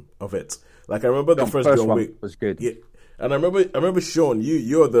realism of it. Like, I remember the first John Wick was good. Yeah, and I remember Sean,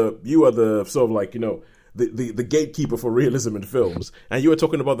 you are the sort of like, the gatekeeper for realism in films, and you were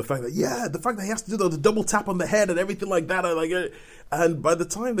talking about the fact that he has to do the double tap on the head and everything like that, and by the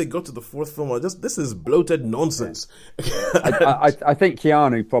time they got to the 4th film, this is bloated nonsense. I think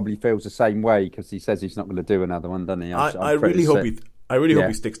Keanu probably feels the same way because he says he's not going to do another one, doesn't he? I really hope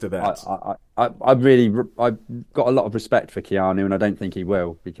he sticks to that. I've got a lot of respect for Keanu, and I don't think he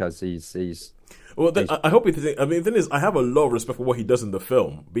will because he's. Well, I hope he thinks. I mean, the thing is, I have a lot of respect for what he does in the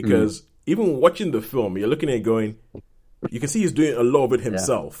film because even watching the film, you're looking at it going, you can see he's doing a lot of it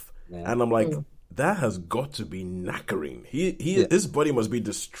himself, and I'm like, that has got to be knackering. His body must be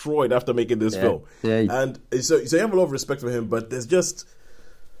destroyed after making this film, and so you have a lot of respect for him, but there's just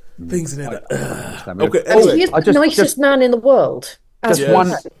things in it. Okay, anyway, he's the nicest man in the world.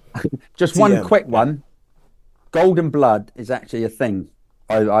 Just one quick one. Golden blood is actually a thing.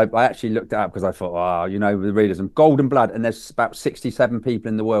 I actually looked it up because I thought, the realism. Golden blood, and there's about 67 people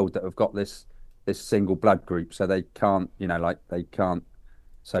in the world that have got this single blood group, so they can't, they can't.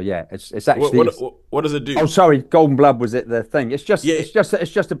 So yeah, it's actually. What does it do? Oh, sorry, golden blood was it the thing? It's just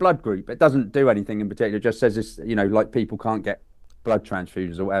a blood group. It doesn't do anything in particular. It just says it's like people can't get blood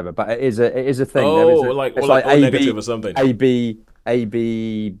transfusions or whatever. But it is a thing. Oh, like O negative or something. A B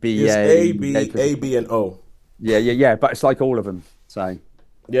B A B and O. Yeah. But it's like all of them. So.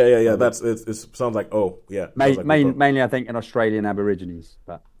 Yeah. It sounds like mainly I think in Australian Aborigines,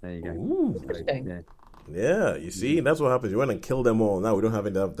 but there you go. Ooh. Yeah, you see, that's what happens. You went and killed them all. Now we don't have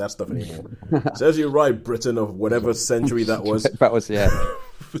any of that stuff anymore. Serves you right, Britain of whatever century that was. That was There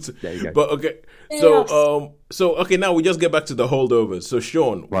you go. But okay, so okay, now we just get back to the Holdovers. So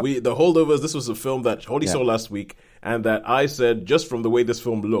Sean, the Holdovers. This was a film that Holly saw last week, and that I said just from the way this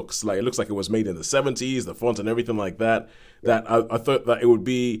film looks, like it looks like it was made in the 70s, the font and everything like that. That I thought that it would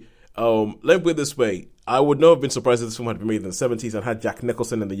be. Let me put it this way: I would not have been surprised if this film had been made in the 70s and had Jack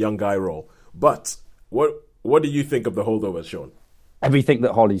Nicholson in the young guy role. But what do you think of the Holdovers, Sean? Everything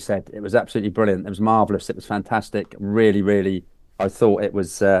that Holly said, it was absolutely brilliant. It was marvelous. It was fantastic. Really, really, I thought it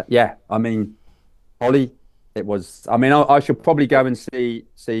was. I mean, Holly, it was. I mean, I should probably go and see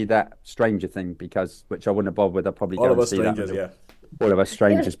that Stranger Thing which I wouldn't have bothered with. I'll probably go and see that. Yeah. All of Us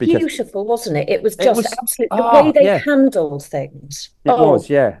Strangers. It was because beautiful, wasn't it? It was just absolutely the way they handled things. It was,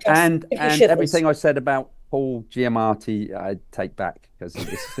 yeah. just And shivers. everything I said about Paul Giamatti, I take back because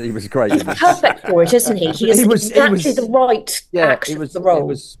he was great. He's perfect for it, isn't he? He was exactly the right actor for the role. It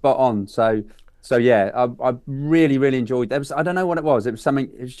was spot on. So yeah, I really, really enjoyed it. I don't know what it was. It was something.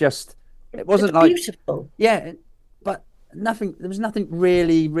 It was just. It wasn't like beautiful. Yeah, but nothing. There was nothing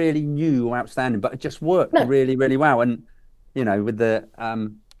really, really new or outstanding. But it just worked really, really well. And with the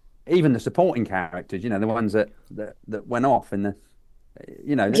even the supporting characters, the ones that went off in the,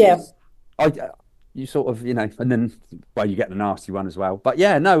 you sort of, and then you get the nasty one as well. But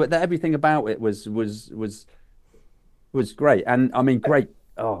yeah, no, everything about it was great. And I mean, great.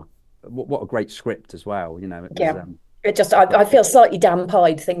 Oh, what a great script as well. It just, I feel slightly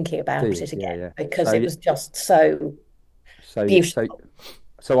damp-eyed thinking about it again because it was just so beautiful.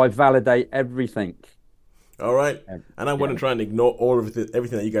 So I validate everything. All right. And I'm going to try and ignore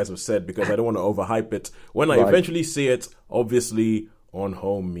everything that you guys have said because I don't want to overhype it. When I eventually see it, obviously on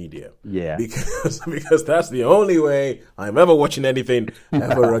home media. Yeah. Because that's the only way I'm ever watching anything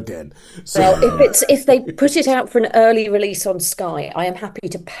ever again. So, well, if they put it out for an early release on Sky, I am happy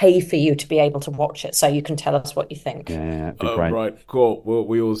to pay for you to be able to watch it so you can tell us what you think. Yeah, that'd be great. Right, cool. Well,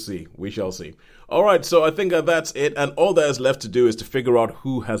 we will see. We shall see. All right, so I think that's it. And all that is left to do is to figure out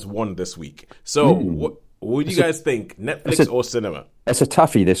who has won this week. So what do you guys think? Netflix or cinema? It's a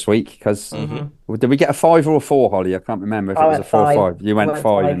toughie this week because did we get a 5 or a 4, Holly? I can't remember if it was a 4 or 5. You went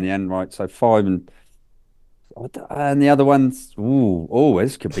 5 in the end, right? So 5 and the other ones.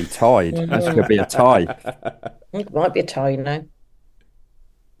 This could be tied. This could be a tie. It might be a tie,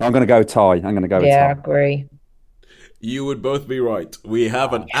 I'm going to go tie. I'm going to go with tie. Yeah, I agree. You would both be right. We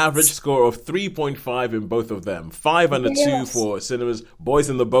have an average score of 3.5 in both of them. 5 and a 2 for cinemas.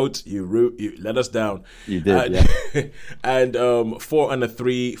 Boys in the Boat, you let us down. You did, And 4 and a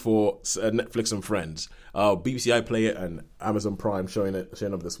 3 for Netflix and Friends. BBC iPlayer and Amazon Prime showing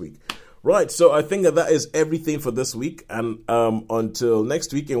up this week. Right, so I think that is everything for this week. And until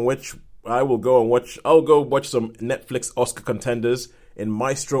next week, in which I'll go watch some Netflix Oscar contenders in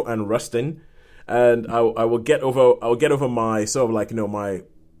Maestro and Rustin. And I will get over my sort of like my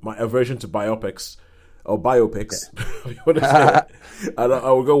aversion to biopics or biopics. And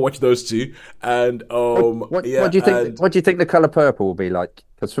I will go watch those two. And what do you think? What do you think the color purple will be like?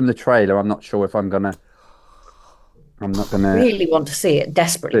 Because from the trailer, I'm not sure if I'm not gonna. Really want to see it.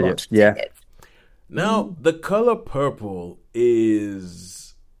 Desperately want to see it. Now the color purple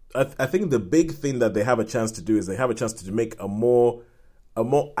is. I think the big thing that they have a chance to do is they have a chance to make a more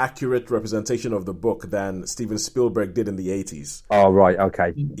accurate representation of the book than Steven Spielberg did in the 80s. Oh, right,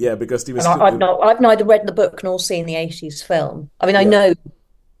 okay. Yeah, because I've neither read the book nor seen the 80s film. I mean, I know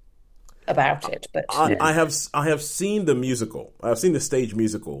about it, but I have seen the musical. I've seen the stage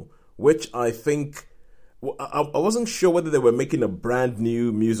musical, which I think I wasn't sure whether they were making a brand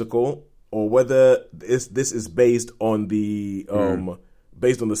new musical or whether this is based on the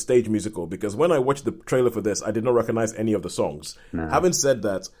stage musical, because when I watched the trailer for this, I did not recognize any of the songs. No. Having said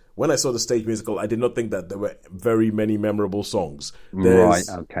that, when I saw the stage musical, I did not think that there were very many memorable songs. Right,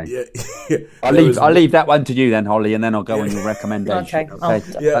 okay. I'll leave that one to you then, Holly, and then I'll go on your recommendation. Okay.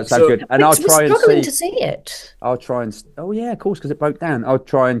 That's good. And I'll try and see it. I'll try and... Oh, yeah, of course, because it broke down. I'll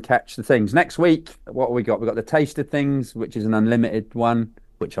try and catch the things. Next week, what have we got? We've got the Tasted Things, which is an unlimited one,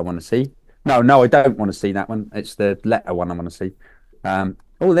 which I want to see. No, I don't want to see that one. It's the letter one I want to see.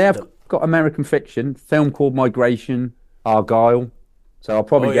 They have got American Fiction, film called Migration, Argyle. So I'll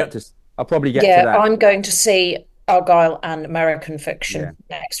probably get to that. I'm going to see Argyle and American Fiction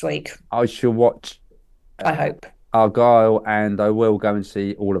next week. I shall watch. I hope Argyle, and I will go and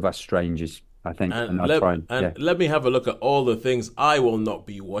see All of Us Strangers. I think, and let me have a look at all the things I will not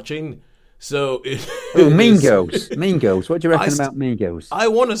be watching. So, Mean Girls. Mean Girls. What do you reckon about Mean Girls? I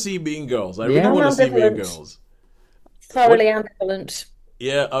want to see Mean Girls. I really want to see Mean Girls. Thoroughly ambivalent.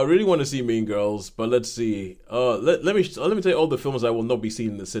 Yeah, I really want to see Mean Girls, but let's see. Let me tell you all the films I will not be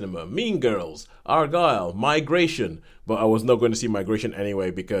seeing in the cinema: Mean Girls, Argyle, Migration. But I was not going to see Migration anyway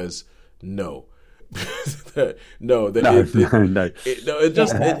because no. It it's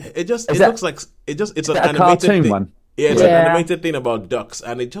an animated thing. One? Yeah, it's an animated thing about ducks,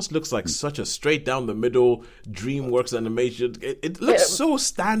 and it just looks like such a straight down the middle DreamWorks animation. It looks so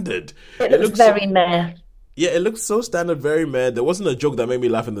standard. It looks very meh. Yeah, it looks so standard, very mad. There wasn't a joke that made me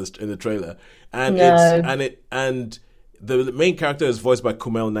laugh in the trailer, and the main character is voiced by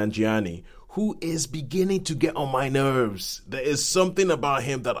Kumail Nanjiani, who is beginning to get on my nerves. There is something about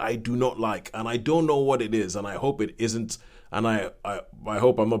him that I do not like, and I don't know what it is, and I hope it isn't. And I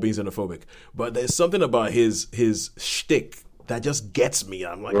hope I'm not being xenophobic, but there's something about his shtick that just gets me.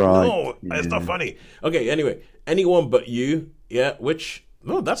 I'm like, no, it's not funny. Okay, anyway, Anyone But You. Yeah,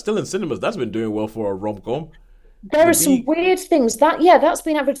 that's still in cinemas. That's been doing well for a rom-com. There are some weird things that's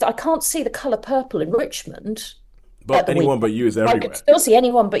been advertised. I can't see the color purple in Richmond. But Anyone But You is everywhere. I could still see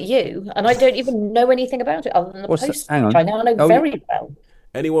Anyone But You, and I don't even know anything about it other than the poster, which I now know very well.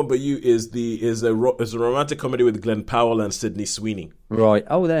 Anyone But You is a romantic comedy with Glenn Powell and Sydney Sweeney. Right.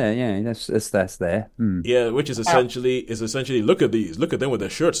 Oh, there. Yeah, that's there. Yeah, which is essentially look at these, look at them with their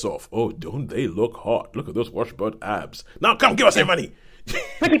shirts off. Oh, don't they look hot? Look at those washboard abs. Now, come give us your money.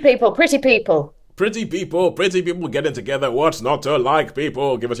 Pretty people. Pretty people getting together. What's not to like,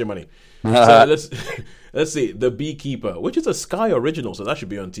 people? Give us your money. So let's see. The Beekeeper, which is a Sky original, so that should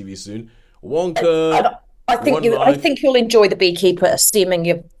be on TV soon. Wonka. I think you'll enjoy The Beekeeper, assuming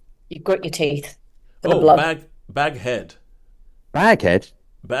you grit your teeth for the blood. Baghead. Baghead.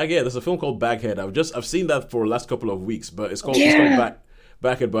 Baghead. There's a film called Baghead. I've seen that for the last couple of weeks, but it's called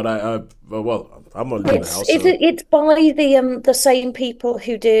Baghead. But I'm not leaving the house. It's by the same people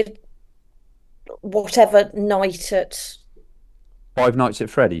who did whatever night at Five Nights at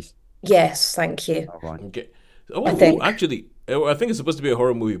Freddy's. Yes, thank you. Oh, right. Okay. I think it's supposed to be a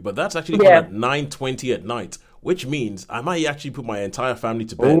horror movie, but that's actually on at 9:20 at night, which means I might actually put my entire family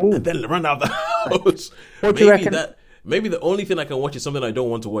to bed and then run out the house. What do you reckon? Maybe the only thing I can watch is something I don't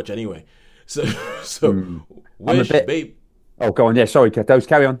want to watch anyway. So babe. Oh, go on. Yeah, sorry, those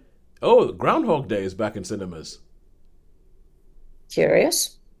carry on. Oh, Groundhog Day is back in cinemas.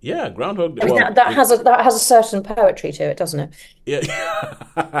 Curious. Yeah, Groundhog Day. That has a certain poetry to it, doesn't it? Yeah.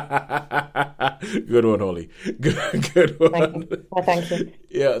 Good one, Holly. Good one. Thank you.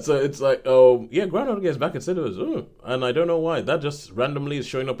 Yeah, so it's like, Groundhog Day is back in cinemas. Ooh, and I don't know why. That just randomly is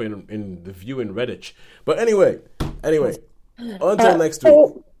showing up in the view in Redditch. But anyway, until next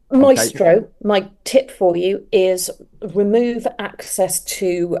week. Maestro, my tip for you is remove access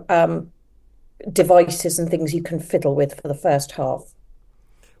to devices and things you can fiddle with for the first half.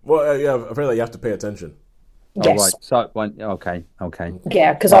 Well, I feel like you have to pay attention. Yes. Oh, right. So, okay.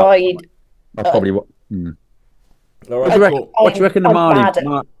 Yeah, because I probably. All right. What do you reckon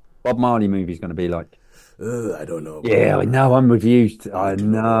the Bob Marley movie is going to be like? I don't know. Yeah, I know. I'm with you. I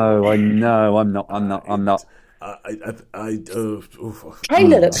know. I'm not.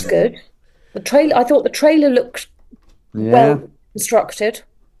 Trailer looks good. I thought the trailer looked well constructed.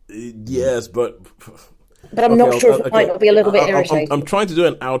 Yes, but I'm not sure if it might not be a little bit irritating. I'm trying to do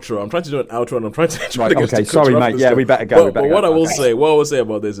an outro. And I'm trying to. Right, okay, sorry, mate. Yeah, we better go. But what I will say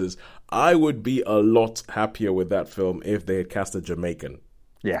about this is, I would be a lot happier with that film if they had cast a Jamaican.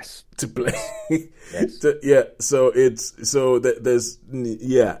 Yes. To play. Yes.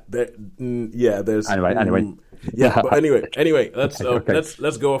 There's. Anyway. Yeah, but anyway, let's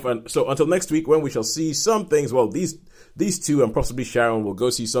go off, and so until next week when we shall see some things. Well, these two and possibly Sharon will go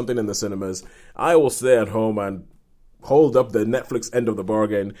see something in the cinemas. I will stay at home and hold up the Netflix end of the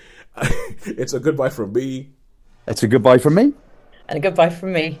bargain. It's a goodbye from me. It's a goodbye from me. And a goodbye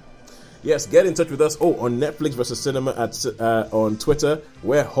from me. Yes, get in touch with us. On Netflix versus Cinema on Twitter,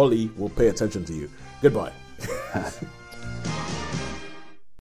 where Holly will pay attention to you. Goodbye.